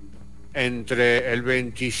 entre el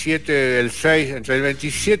 27 del 6, entre el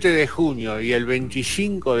 27 de junio y el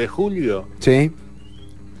 25 de julio, sí,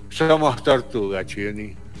 somos tortuga,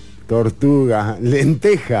 Chironi. Tortuga,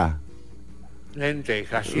 lenteja.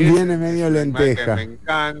 Lenteja, sí. Viene medio lenteja. Me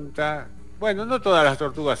encanta. Bueno, no todas las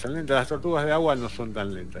tortugas son lentas, las tortugas de agua no son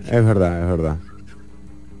tan lentas. Es verdad.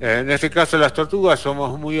 En este caso las tortugas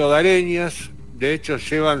somos muy hogareñas, de hecho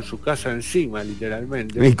llevan su casa encima,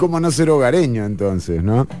 literalmente. ¿Y cómo no ser hogareño entonces,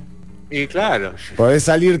 no? Y claro. Podés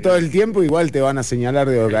salir todo el tiempo, igual te van a señalar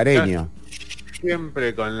de hogareño.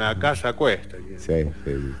 Siempre con la casa a cuesta. Sí.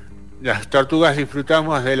 Las tortugas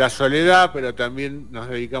disfrutamos de la soledad, pero también nos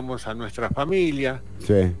dedicamos a nuestra familia.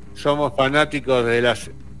 Sí. Somos fanáticos de las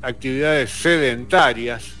actividades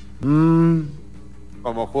sedentarias.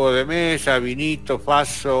 Como juego de mesa, vinito,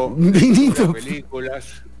 faso,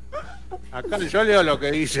 películas. Acá yo leo lo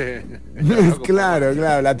que dice. Claro,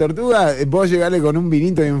 la tortuga, vos llegarle con un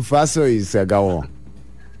vinito y un faso y se acabó.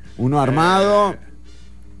 Uno armado.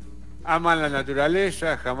 Aman la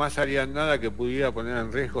naturaleza, jamás harían nada que pudiera poner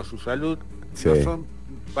en riesgo su salud. Sí. No son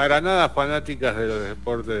para nada fanáticas de los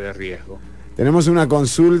deportes de riesgo. Tenemos una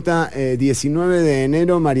consulta, 19 de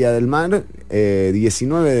enero, María del Mar,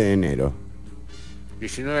 19 de enero.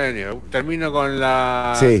 19 de enero. Termino con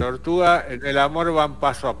la tortuga. En el amor van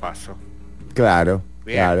paso a paso. Claro.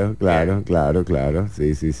 Bien, Claro.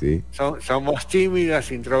 Sí. Somos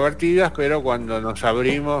tímidas, introvertidas, pero cuando nos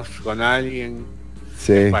abrimos con alguien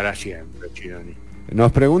Sí. es para siempre, Chironi.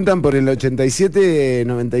 Nos preguntan por el 87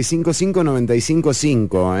 955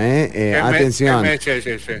 955, atención.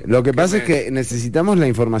 Sí. Lo que pasa es que necesitamos la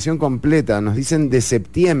información completa. Nos dicen de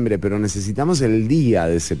septiembre, pero necesitamos el día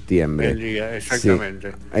de septiembre. El día,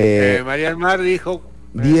 exactamente. Sí. María del Mar dijo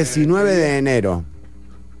 19 de enero.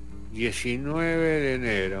 19 de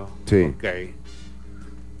enero. Sí. Ok.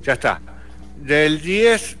 Ya está. Del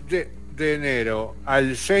 10 de enero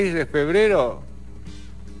al 6 de febrero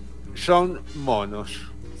son monos.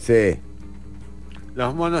 Sí.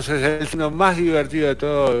 Los monos es el signo más divertido de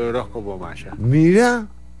todo el horóscopo maya. Mira,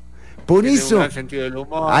 por Tiene eso un gran sentido del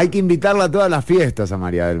humor. hay que invitarla a todas las fiestas a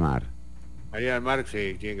María del Mar. María del Mar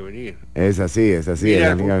sí, tiene que venir. Es así. Mira es el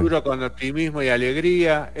amiga. futuro con optimismo y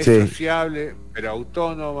alegría, es Sí. sociable, pero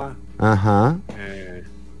autónoma. Ajá.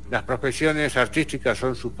 Las profesiones artísticas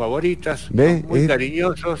son sus favoritas, ¿Ve? son muy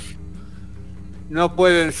cariñosos, no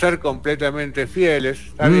pueden ser completamente fieles.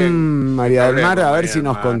 Está bien. María del Mar, a ver María si del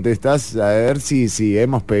nos Mar. contestás, a ver si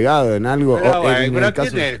hemos pegado en algo. Pero, o bueno, en pero el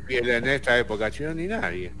caso... ¿quién es fiel en esta época, Chino? Ni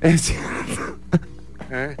nadie. Es cierto.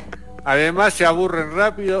 ¿Eh? Además se aburren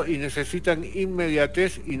rápido y necesitan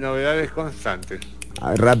inmediatez y novedades constantes.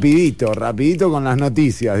 Rapidito con las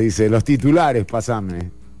noticias, dice, los titulares, pasame.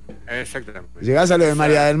 Exactamente. Llegás a lo de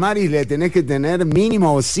María del Mar y le tenés que tener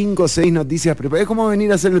mínimo 5 o 6 noticias preparadas. Es como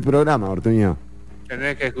venir a hacer el programa, Ortuño.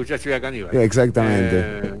 Tenés que escuchar Ciudad Caníbal.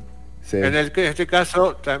 Exactamente. Sí. En este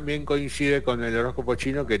caso también coincide con el horóscopo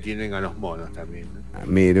chino que tienen a los monos también, ¿no?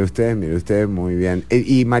 Mire usted, muy bien.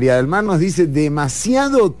 Y María del Mar nos dice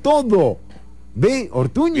demasiado todo. ¿Ve?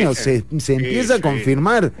 Ortuño se empieza a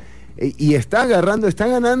confirmar. Y está ganando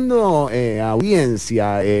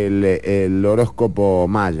audiencia el horóscopo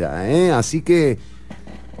maya, así que,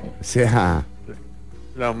 o sea,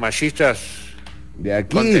 Los mayistas de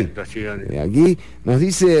aquí, contentos, Chironi. de aquí, nos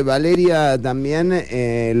dice Valeria también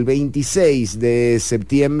el 26 de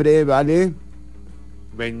septiembre, ¿vale?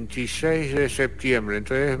 26 de septiembre,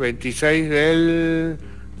 entonces 26 del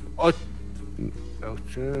 8,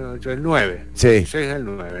 del 9. Sí. 26 del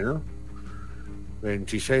 9, ¿no?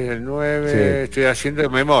 26 del 9, Sí. Estoy haciendo de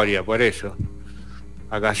memoria, por eso.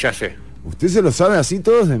 Acá ya sé. ¿Usted se lo sabe así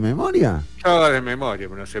todos de memoria? Yo hago de memoria,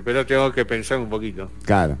 no sé, pero tengo que pensar un poquito.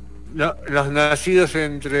 Claro, Los nacidos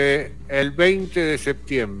entre el 20 de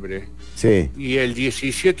septiembre sí. y el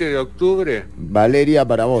 17 de octubre Valeria,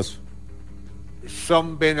 para vos.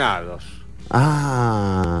 son venados.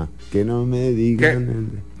 Ah, que no me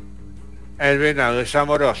digan... El venado es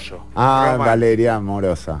amoroso, romántico, Valeria,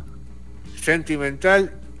 amorosa.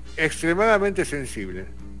 sentimental, extremadamente sensible.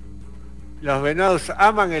 Los venados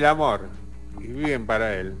aman el amor y viven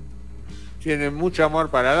para él. Tienen mucho amor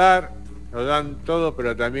para dar, lo dan todo,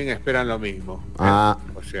 pero también esperan lo mismo.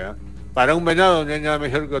 O sea, para un venado no hay nada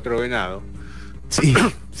mejor que otro venado. Sí,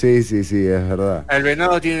 es verdad. El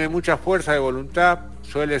venado tiene mucha fuerza de voluntad,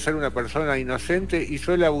 suele ser una persona inocente y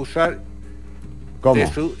suele abusar de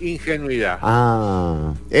su ingenuidad.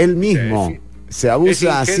 Él mismo Sí. se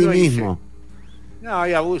abusa a sí ingenuo y mismo. No,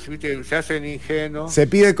 hay abuso, ¿viste? Se hacen ingenuos. Se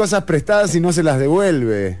pide cosas prestadas y no se las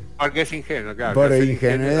devuelve. Porque es ingenuo, claro. Por se hacen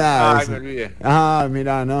ingenuidad. ingenuos. Me olvidé.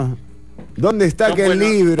 Mirá, ¿no? ¿Dónde está Son aquel buenos.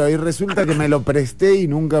 libro? Y resulta que me lo presté y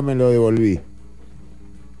nunca me lo devolví.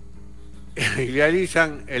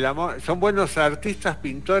 Realizan el amor. Son buenos artistas,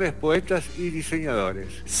 pintores, poetas y diseñadores.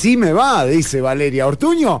 Sí me va, dice Valeria.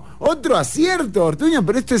 Ortuño, otro acierto, Ortuño,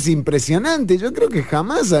 pero esto es impresionante. Yo creo que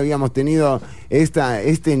jamás habíamos tenido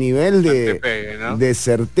este nivel de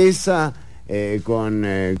certeza con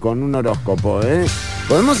un horóscopo.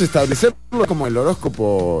 Podemos establecerlo como el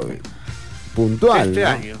horóscopo puntual, De este ¿no?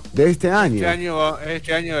 año. De este año.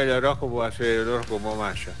 Este año el horóscopo va a ser el horóscopo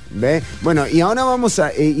maya. ¿Ve? Bueno, y ahora vamos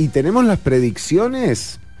y tenemos las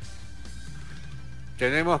predicciones.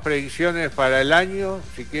 Tenemos predicciones para el año,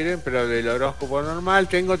 si quieren, pero del horóscopo normal.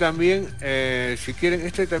 Tengo también, si quieren,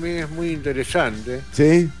 este también es muy interesante,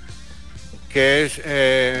 ¿Sí? que es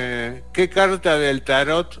qué carta del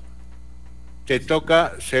tarot te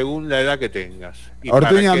toca según la edad que tengas. Y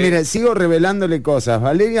Ortuño, para que- mire, sigo revelándole cosas.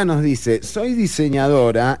 Valeria nos dice, soy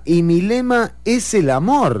diseñadora y mi lema es el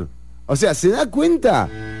amor. O sea, ¿se da cuenta?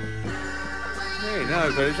 No,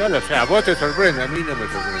 pero ya lo sé, a vos te sorprende, a mí no me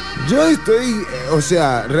sorprende. Yo estoy,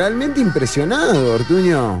 realmente impresionado,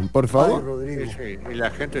 Ortuño. Por favor. Sí, y la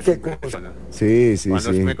gente se impresiona. Sí,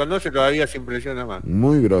 Cuando sí. me conoce todavía se impresiona más.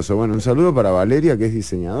 Muy grosso. Bueno, un saludo para Valeria, que es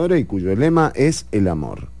diseñadora y cuyo lema es el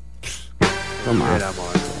amor. Toma. El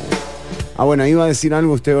amor. Bueno, iba a decir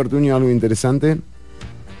algo usted, Ortuño, algo interesante.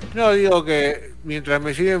 No, digo que mientras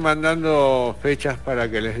me siguen mandando fechas para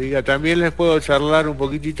que les diga, también les puedo charlar un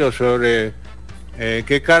poquitito sobre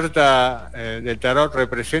qué carta del tarot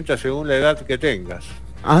representa según la edad que tengas.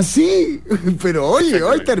 ¿Ah, sí? Pero oye,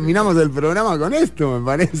 hoy terminamos el programa con esto, me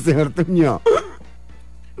parece, Ortuño.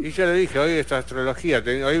 Y yo le dije, hoy esta astrología,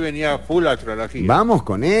 hoy venía full astrología. Vamos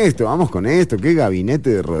con esto, qué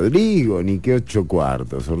gabinete de Rodrigo, ni qué 8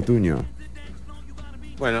 cuartos, Ortuño.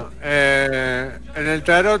 Bueno, en el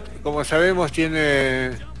tarot, como sabemos,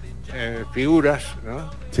 tiene figuras,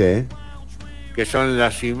 ¿no? Sí. Que son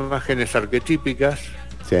las imágenes arquetípicas.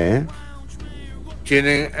 Sí.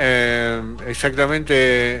 Tiene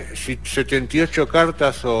exactamente 78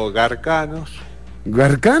 cartas o garcanos.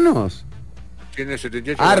 ¿Garcanos? Tiene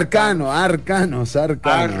 78 Arcanos,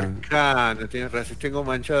 tienes razón, tengo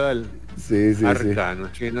manchada el sí, arcano,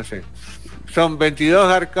 sí, no sé. Son 22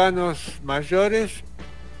 arcanos mayores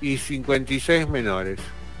y 56 menores.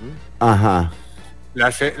 Ajá.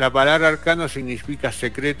 La palabra arcano significa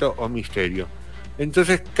secreto o misterio.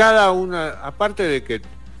 Entonces cada una, aparte de que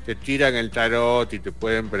te tiran el tarot y te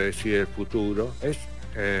pueden predecir el futuro,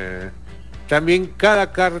 también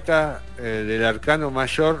cada carta del arcano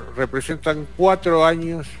mayor representan 4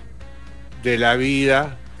 años de la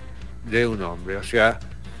vida de un hombre. O sea,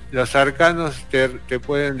 los arcanos te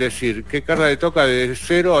pueden decir qué carta le toca de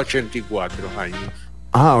 0 a 84 años.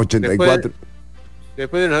 Ah, 84.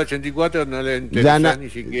 Después de los 84 no le interesa ni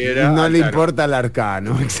siquiera. No le importa el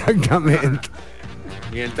arcano, exactamente.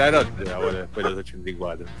 Ni el tarot ahora después de los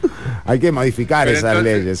 84. Hay que modificar Pero esas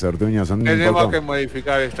entonces, leyes, Ortuño. Tenemos que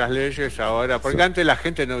modificar estas leyes ahora, porque antes la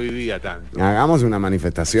gente no vivía tanto. Hagamos una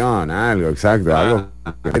manifestación, algo, exacto, algo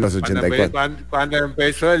de los 84. Cuando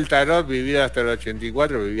empezó el tarot, vivía hasta los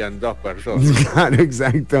 84, vivían 2 personas. Claro,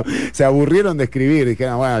 exacto. Se aburrieron de escribir,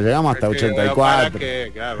 dijeron, bueno, llegamos hasta 84.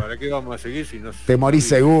 ¿Para qué vamos a seguir si no? Te morís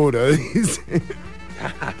seguro, dice.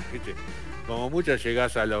 Como mucho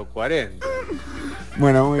llegás a los 40.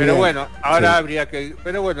 Bueno, muy pero bien. Bueno, ahora sí. Habría que...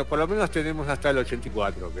 Pero bueno, por lo menos tenemos hasta el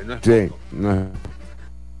 84, que no es sí, poco. no es...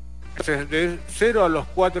 Entonces, de 0 a los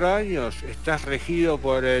 4 años estás regido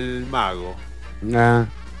por el mago.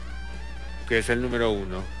 Que es el número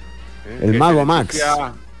 1. El mago Max.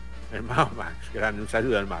 El mago Max, grande, un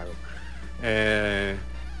saludo al mago.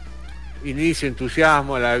 Inicio,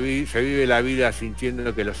 entusiasmo, se vive la vida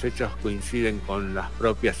sintiendo que los hechos coinciden con las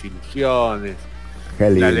propias ilusiones.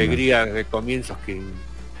 La alegría de comienzos que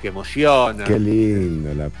emocionan. Qué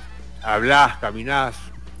lindo. Hablás, caminás,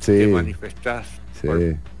 te manifestás.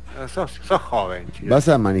 Sí. Sos joven, chico. Vas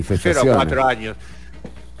a manifestaciones. 0 a 4 años.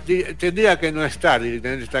 Tendría que no estar y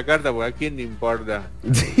tener esta carta porque a quién le importa.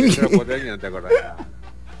 Sí. 0 a 4 años no te acordás nada.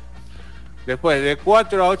 Después de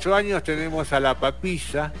 4 a 8 años tenemos a la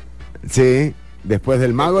papisa. Sí, después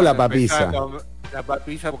del mago la papisa. La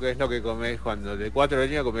papisa porque es lo que comés cuando de 4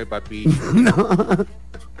 años comés papisa. No.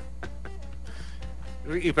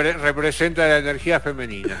 Y representa la energía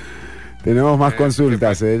femenina. Tenemos más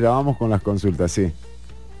consultas, ya vamos con las consultas, sí.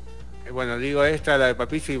 Bueno, digo esta, la de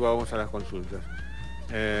papisa, y vamos a las consultas.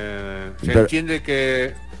 Se entiende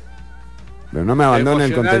que... Pero no me abandone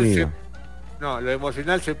el contenido. Lo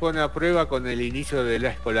emocional se pone a prueba con el inicio de la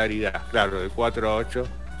escolaridad. Claro, de 4 a 8.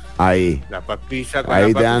 Ahí. La papisa.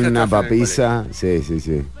 Ahí te dan una papisa. Sí.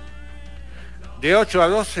 De 8 a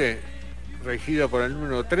 12, regido por el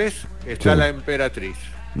número 3, está la emperatriz.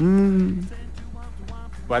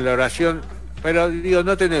 Valoración, pero digo,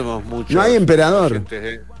 no tenemos mucho. No hay emperador.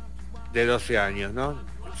 De 12 años, ¿no?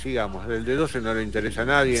 Sigamos, el de 12 no le interesa a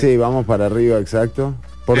nadie. Sí, vamos para arriba, exacto.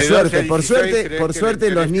 Por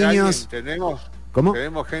suerte los niños... ¿Tenemos? ¿Cómo?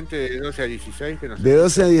 ¿Tenemos gente de 12 a 16 que nos... De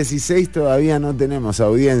 12 a 16 todavía no tenemos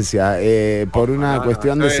audiencia, por una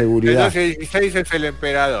cuestión de seguridad. De 12 a 16 es el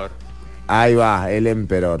emperador. Ahí va, el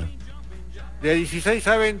emperador. De 16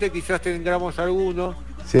 a 20 quizás tengamos alguno.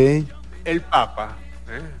 Sí. El papa.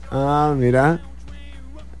 Ah, mira.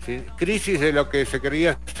 Sí. Crisis de lo que se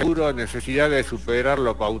creía seguro, necesidad de superar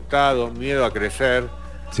lo pautado, miedo a crecer.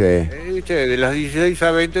 Sí. De los 16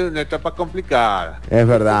 a 20 es una etapa complicada. Es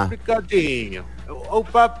verdad. Complicadinho. O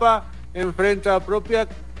papa enfrenta a propia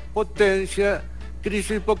potencia,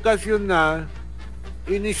 crisis vocacional,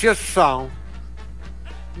 iniciación,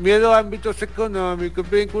 miedo a ámbitos económicos,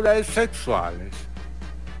 vinculares sexuales.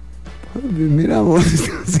 Mirá vos,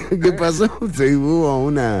 ¿qué pasó?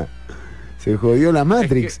 Se jodió la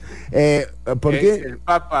Matrix. ¿Por qué? El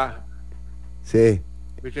Papa. Sí.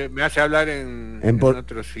 ¿Viste? Me hace hablar en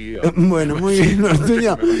otros idiomas. Bueno, muy bien,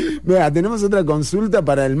 Ortuño. Vea, tenemos otra consulta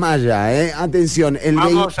para el Maya, ¿eh? Atención.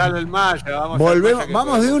 Vamos al Maya,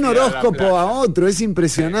 vamos de un horóscopo a otro. Es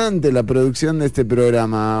impresionante la producción de este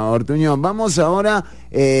programa, Ortuño. Vamos ahora,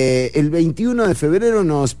 el 21 de febrero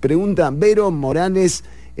nos pregunta Vero Morales.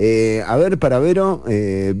 A ver, para Vero,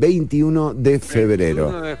 21 de febrero.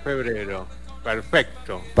 21 de febrero.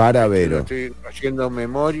 Perfecto. Para Vero. Estoy haciendo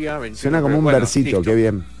memoria. Suena como un versito, listo. Qué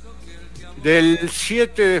bien. Del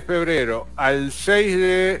 7 de febrero al 6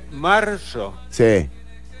 de marzo. Sí.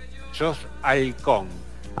 Sos halcón.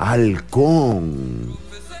 Halcón.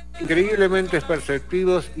 Increíblemente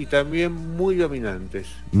perceptivos y también muy dominantes.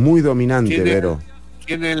 Muy dominante, Vero.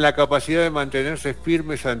 Tienen la capacidad de mantenerse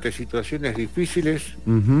firmes ante situaciones difíciles,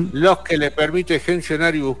 Uh-huh. los que les permite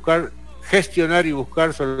gestionar y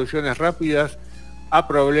buscar soluciones rápidas a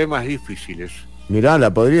problemas difíciles. Mirá, le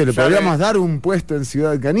podríamos dar un puesto en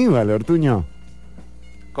Ciudad Canibal, Ortuño.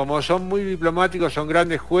 Como son muy diplomáticos, son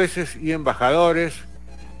grandes jueces y embajadores.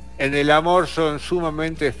 En el amor son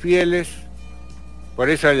sumamente fieles. Por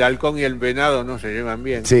eso el halcón y el venado no se llevan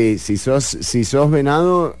bien. Sí, si sos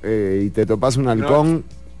venado y te topás un halcón,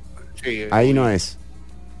 sí, ahí no es.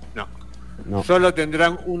 No. Solo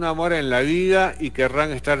tendrán un amor en la vida y querrán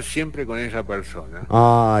estar siempre con esa persona.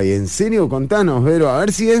 Ay, ¿en serio? Contanos, Vero, a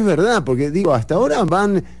ver si es verdad, porque digo, hasta ahora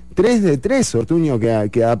van 3 de 3, Ortuño,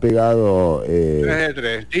 que ha pegado... 3 de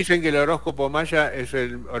 3. Dicen que el horóscopo maya es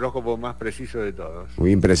el horóscopo más preciso de todos. Muy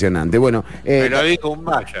impresionante. Bueno... Pero dijo un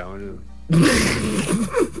maya, boludo.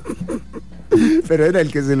 Pero era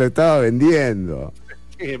el que se lo estaba vendiendo.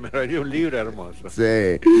 Sí, me vendió un libro hermoso.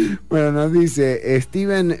 Sí. Bueno, nos dice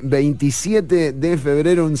Steven, 27 de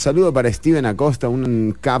febrero, un saludo para Steven Acosta,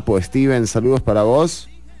 un capo. Steven, saludos para vos.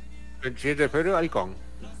 27 de febrero, halcón.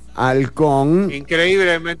 Halcón.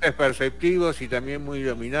 Increíblemente perceptivos y también muy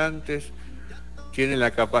dominantes. Tienen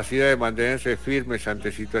la capacidad de mantenerse firmes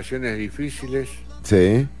ante situaciones difíciles.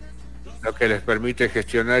 Sí. Lo que les permite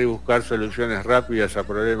gestionar y buscar soluciones rápidas a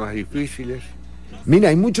problemas difíciles. Mira,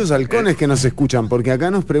 hay muchos halcones que nos escuchan, porque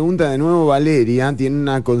acá nos pregunta de nuevo Valeria, tiene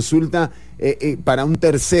una consulta para un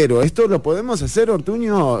tercero. ¿Esto lo podemos hacer,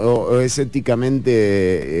 Ortuño, o es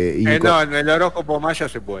éticamente... No, en el horóscopo maya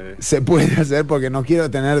se puede. Se puede hacer porque no quiero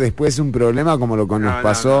tener después un problema como lo que nos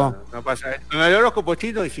pasó. No pasa. Con el horóscopo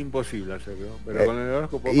chino es imposible hacerlo, pero con el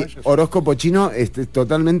horóscopo maya... Horóscopo chino es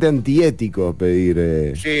totalmente antiético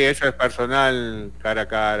pedir... Sí, eso es personal, cara a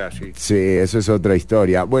cara, sí. Sí, eso es otra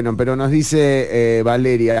historia. Bueno, pero nos dice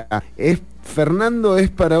Valeria, Fernando es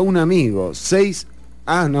para un amigo, 6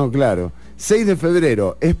 de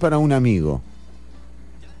febrero, es para un amigo.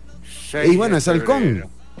 Y bueno, es halcón.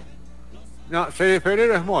 No, 6 de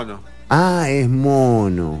febrero es mono. Ah, es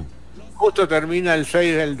mono. Justo termina el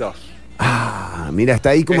 6 del 2. Ah, mira, está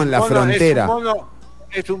ahí como en la frontera.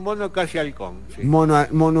 Es un mono casi halcón. Sí.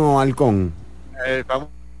 Mono halcón. El famoso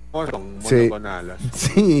mono con alas.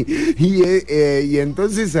 Sí, y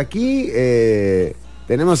entonces aquí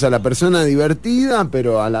tenemos a la persona divertida,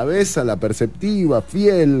 pero a la vez a la perceptiva,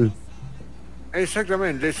 fiel.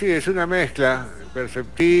 Exactamente, sí, es una mezcla.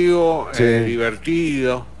 Perceptivo, sí.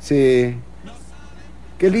 Divertido. Sí.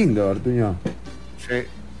 Qué lindo, Ortuño. Sí.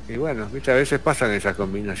 Y bueno, ¿viste? A veces pasan esas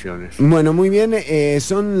combinaciones. Bueno, muy bien,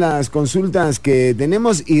 son las consultas que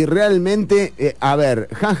tenemos y realmente, a ver,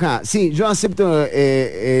 sí, yo acepto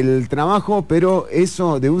el trabajo, pero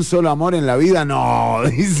eso de un solo amor en la vida, no,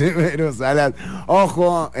 dice Vero Salas.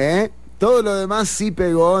 Ojo, todo lo demás sí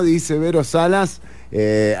pegó, dice Vero Salas.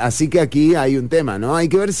 Así que aquí hay un tema, ¿no? Hay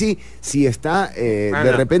que ver si está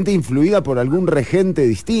de repente influida por algún regente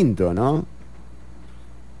distinto, ¿no?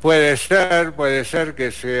 Puede ser que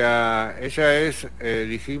sea... Ella es,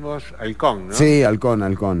 dijimos, halcón, ¿no? Sí,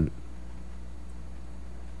 halcón.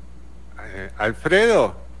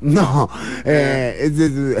 ¿Alfredo? No,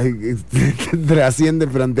 trasciende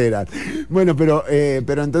fronteras. Bueno, pero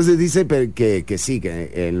entonces dice que sí,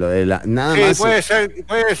 que lo de la... Nada sí, más...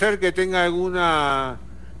 Puede ser que tenga alguna...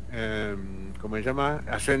 ¿cómo se llama?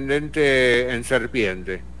 Ascendente en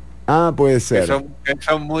serpiente. Ah, puede ser. Que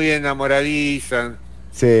son muy enamoradizas.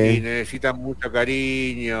 Sí. Y necesitan mucho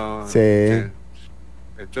cariño. Sí.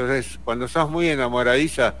 Entonces, cuando sos muy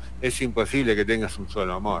enamoradiza, es imposible que tengas un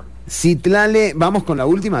solo amor. Citlale, vamos con la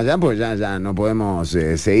última ya, porque ya no podemos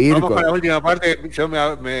seguir. Vamos con la última parte, yo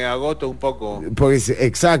me agoto un poco. Porque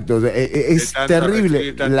exacto, es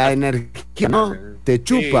terrible la energía, ¿no? Te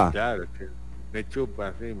chupa. Sí, claro, me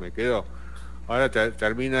chupa, sí, me quedo. Ahora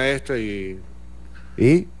termina esto y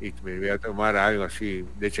me voy a tomar algo así,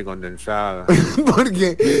 leche condensada.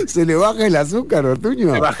 Porque se le baja el azúcar,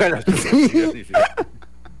 Ortuño. Se baja el azúcar, sí.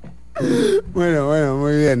 Bueno,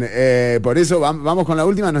 muy bien. Por eso vamos con la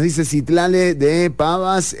última. Nos dice Citlale de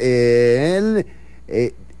Pavas, el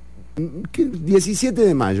 17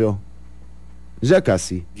 de mayo. Ya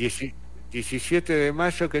casi. 17 de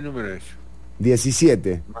mayo, ¿qué número es?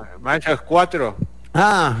 17. ¿Mayo es 4?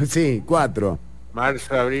 Ah, sí, 4.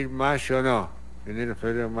 Marzo, abril, mayo, no. Enero,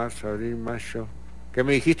 febrero, marzo, abril, mayo. ¿Qué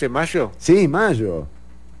me dijiste, mayo? Sí, mayo.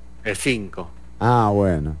 Es 5. Ah,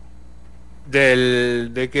 bueno.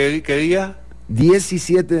 ¿De qué día?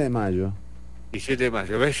 17 de mayo. 17 de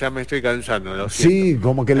mayo, ¿ves? Ya me estoy cansando, lo siento. Sí,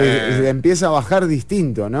 como que le empieza a bajar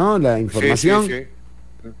distinto, ¿no? La información. Sí.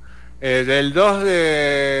 Del 2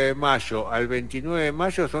 de mayo al 29 de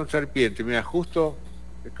mayo son serpientes. Mira, justo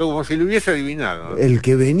como si lo hubiese adivinado. El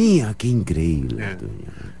que venía, qué increíble.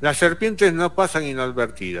 Las serpientes no pasan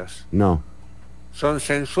inadvertidas. No. Son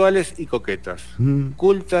sensuales y coquetas,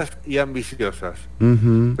 cultas y ambiciosas.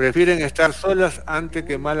 Prefieren estar solas antes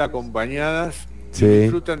que mal acompañadas. Sí. Y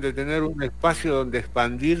disfrutan de tener un espacio donde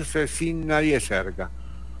expandirse sin nadie cerca.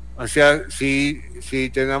 O sea, si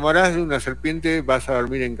te enamoras de una serpiente, vas a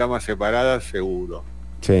dormir en camas separadas, seguro.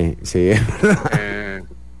 Sí, es verdad.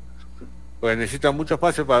 Pues necesitan mucho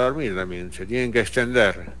espacio para dormir también, se tienen que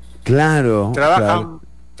extender. Claro.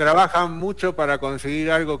 Trabajan mucho para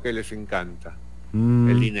conseguir algo que les encanta,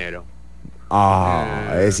 el dinero.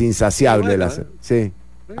 Es insaciable. Bueno, sí.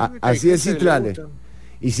 Así es Citlale.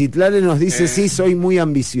 Y Citlale nos dice, sí, soy muy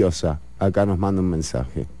ambiciosa. Acá nos manda un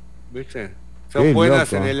mensaje. ¿Viste? Son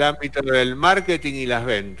buenas en el ámbito del marketing y las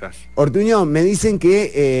ventas. Ortuño, me dicen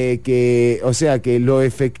o sea, que lo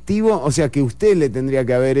efectivo, o sea, que usted le tendría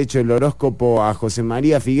que haber hecho el horóscopo a José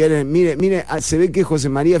María Figueres. Mire, se ve que José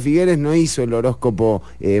María Figueres no hizo el horóscopo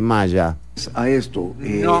maya. A esto,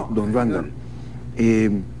 don Randall,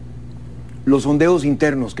 los sondeos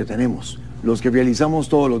internos que tenemos, los que realizamos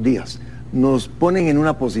todos los días, nos ponen en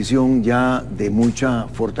una posición ya de mucha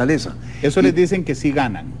fortaleza. Eso les dicen que sí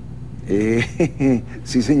ganan.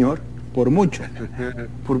 Sí, señor. ¿Por mucho?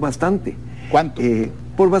 Por bastante. ¿Cuánto?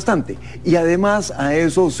 Por bastante. Y además a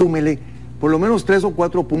eso súmele por lo menos 3 o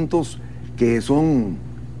 4 puntos que son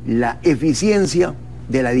la eficiencia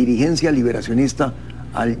de la dirigencia liberacionista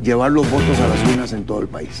al llevar los votos a las urnas en todo el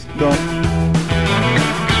país.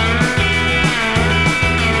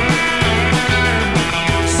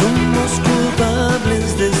 Somos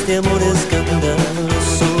culpables de este amor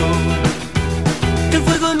escandaloso, que el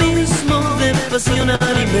fuego mismo de pasión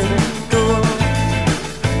alimentó,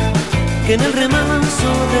 que en el remanso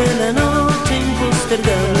de la noche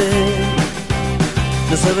impostergable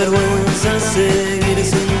nos avergüenza seguir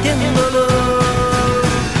sintiéndolo.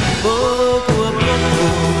 Poco a poco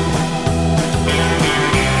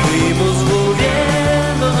fuimos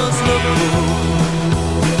volviéndonos locos,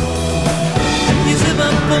 y ese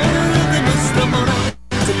vapor de nuestro amor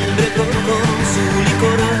se embriagó con su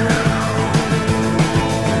licor,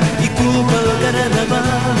 y culpa al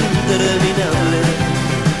carnaval interminable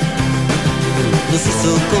nos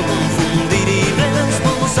hizo confundir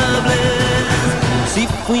irresponsables. Si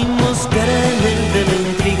fuimos carne de la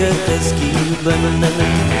intriga que esquiva, de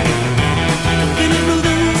la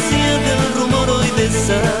imprudencia del rumor hoy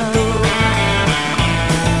desató,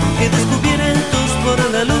 que descubiertos por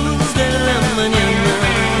la luz de la mañana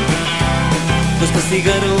nos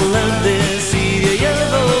castigaron la desidia y el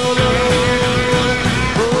dolor.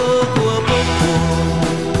 Poco a poco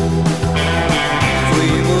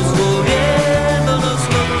fuimos volviéndonos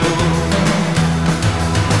locos,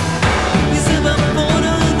 y ese vapor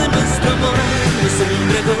de nuestro amor nos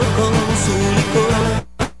embriagó con su licor,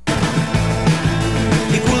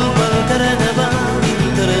 y culpa al carnaval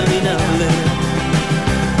interminable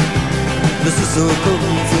nos hizo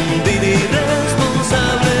confundir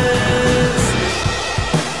irresponsables.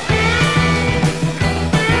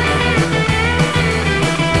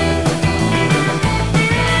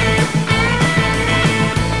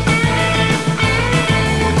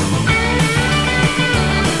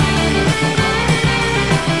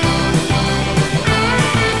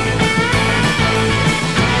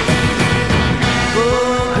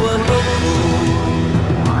 Poco a poco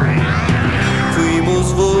fuimos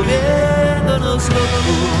volviéndonos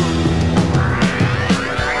locos,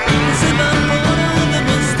 ese vapor de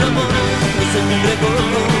nuestro amor nos embriagó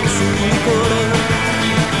con su licor,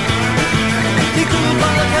 y culpa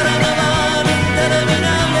al carnaval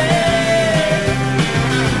interminable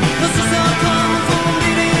nos hizo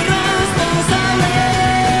confundir irresponsables.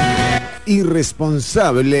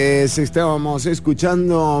 Irresponsables, estábamos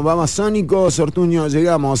escuchando Babasónicos. Ortuño,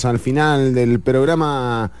 llegamos al final del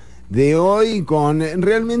programa de hoy con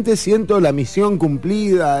realmente siento la misión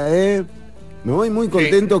cumplida, Me voy muy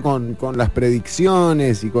contento con las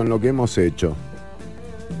predicciones y con lo que hemos hecho.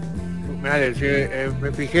 Me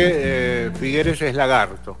fijé, Figueres es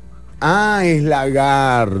lagarto. Ah, es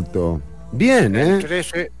lagarto. Bien,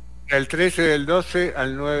 El 13 del 12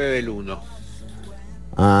 al 9 del 1.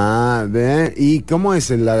 Ah, ¿ve? ¿Y cómo es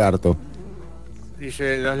el lagarto?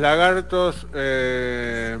 Dice, los lagartos...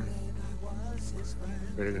 Espera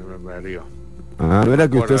que me perdió. Ah, ¿no era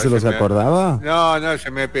que usted se los acordaba? No, se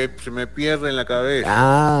me pierde en la cabeza.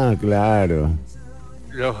 Ah, claro.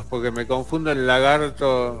 Porque me confundo el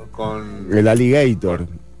lagarto con... El alligator.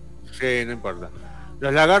 Sí, no importa.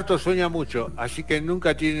 Los lagartos sueñan mucho, así que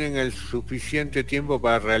nunca tienen el suficiente tiempo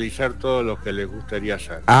para realizar todo lo que les gustaría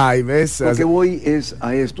hacer. Ay, ¿ves? Lo que voy es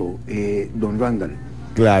a esto, don Randall.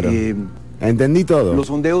 Claro. Entendí todo. Los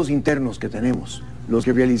sondeos internos que tenemos, los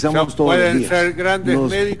que realizamos todos los días. Pueden ser grandes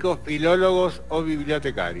médicos, filólogos o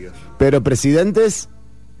bibliotecarios. ¿Pero presidentes?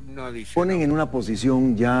 No dice. Ponen en una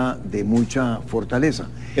posición ya de mucha fortaleza.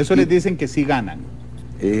 Eso les dicen que sí ganan.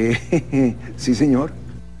 Sí, señor.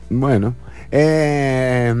 Bueno,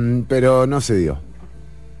 pero no se dio.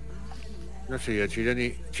 No se dio,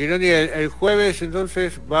 Chironi. Chironi, el jueves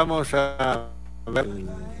entonces vamos a ver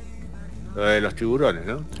lo de los tiburones,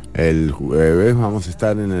 ¿no? El jueves vamos a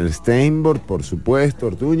estar en el Steinborg, por supuesto,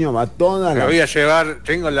 Ortuño, va toda la... Me voy a llevar,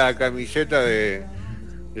 tengo la camiseta de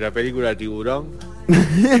la película Tiburón. Voy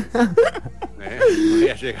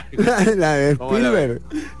a llegar. ¿La de Spielberg?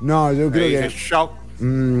 No, yo creo que... Shock.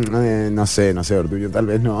 No sé, Ortuño, tal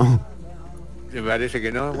vez no. Me parece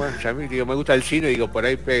que no. Bueno, a mí me gusta el cine, digo, por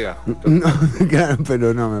ahí pega. No, claro,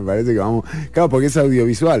 pero no, me parece que vamos... Claro, porque es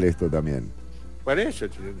audiovisual esto también. Por eso,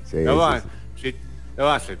 sí, lo va a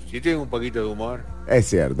hacer. Si tiene un poquito de humor. Es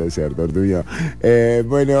cierto, Ortuño.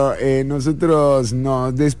 Bueno, nosotros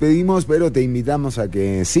nos despedimos, pero te invitamos a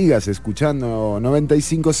que sigas escuchando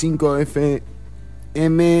 95.5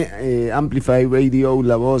 FM, Amplify Radio,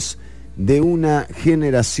 la voz de una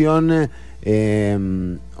generación.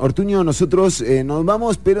 Ortuño, nosotros nos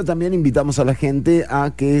vamos, pero también invitamos a la gente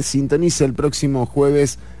a que sintonice el próximo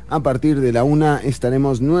jueves a partir de la 1.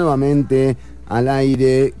 Estaremos nuevamente al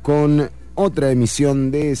aire con otra emisión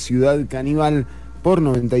de Ciudad Canibal por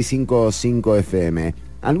 95.5 FM.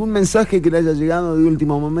 ¿Algún mensaje que le haya llegado de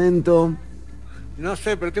último momento? No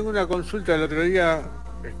sé, pero tengo una consulta. El otro día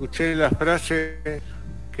escuché la frase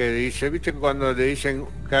que dice, ¿viste cuando te dicen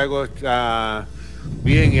que algo está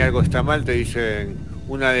bien y algo está mal? Te dicen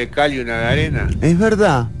una de cal y una de arena. Es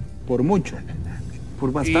verdad. Por mucho.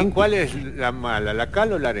 Por bastante. ¿Y cuál es la mala, la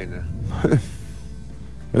cal o la arena?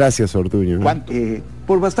 Gracias, Ortuño. ¿Cuánto?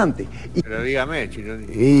 Por bastante. Pero dígame, Chironi.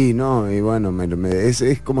 Y bueno,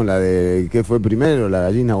 es como la de ¿qué fue primero, la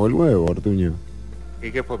gallina o el huevo, Ortuño? ¿Y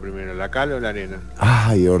qué fue primero, la cal o la arena?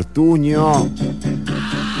 Ay, Ortuño.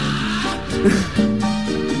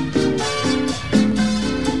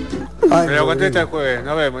 Pero contesta el jueves,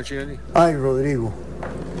 nos vemos, Chironi. Ay, Rodrigo,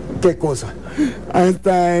 qué cosa.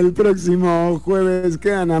 Hasta el próximo jueves,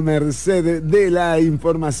 quedan a merced de la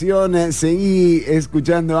información. Seguí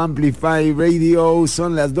escuchando Amplify Radio,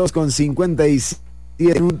 son las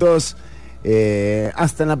 2:57.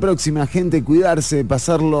 Hasta la próxima, gente, cuidarse,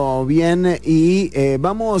 pasarlo bien. Y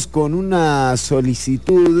vamos con una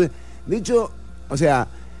solicitud. De hecho, o sea,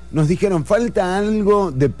 nos dijeron, falta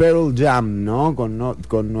algo de Pearl Jam, ¿no?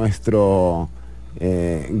 Con nuestro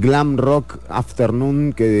glam rock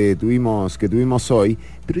afternoon que tuvimos hoy.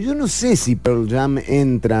 Pero yo no sé si Pearl Jam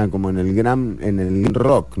entra como en el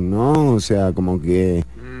rock, ¿no? O sea, como que...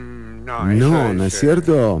 ¿no es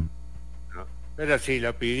cierto? No. Pero sí,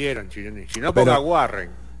 lo pidieron, Chironi. Si no, ponga Warren.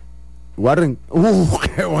 Warren,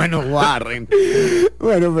 qué bueno Warren.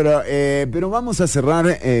 Bueno, pero vamos a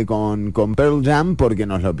cerrar con Pearl Jam porque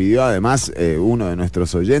nos lo pidió además uno de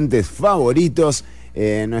nuestros oyentes favoritos,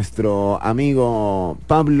 nuestro amigo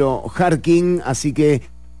Pablo Harkin, así que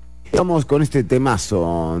vamos con este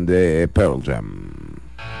temazo de Pearl Jam.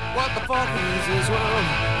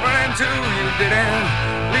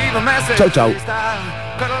 Chau, chau.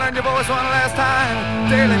 Cuddle in your voice one last time.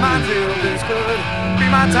 Daily mind feel this good. Be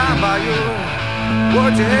my time by you.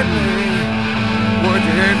 Would you hit me? Would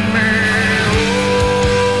you hit me?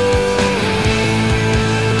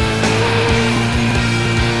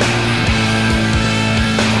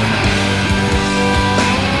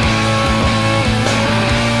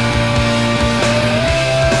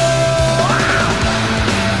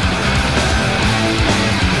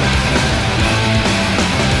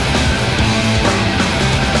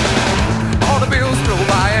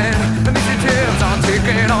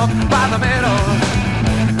 By the middle,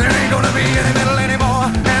 there ain't gonna be any middle anymore,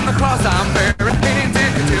 and the cross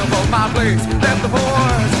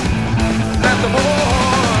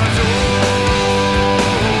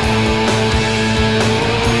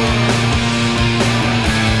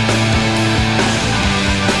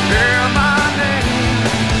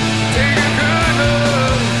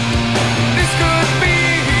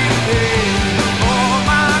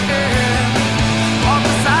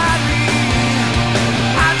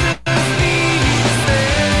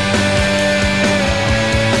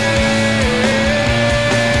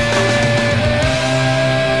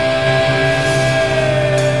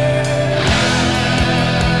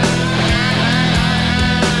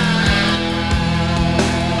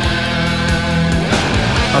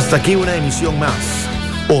Hasta aquí una emisión más,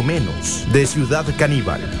 o menos, de Ciudad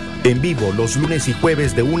Caníbal. En vivo los lunes y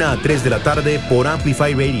jueves de 1 a 3 de la tarde por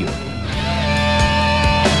Amplify Radio.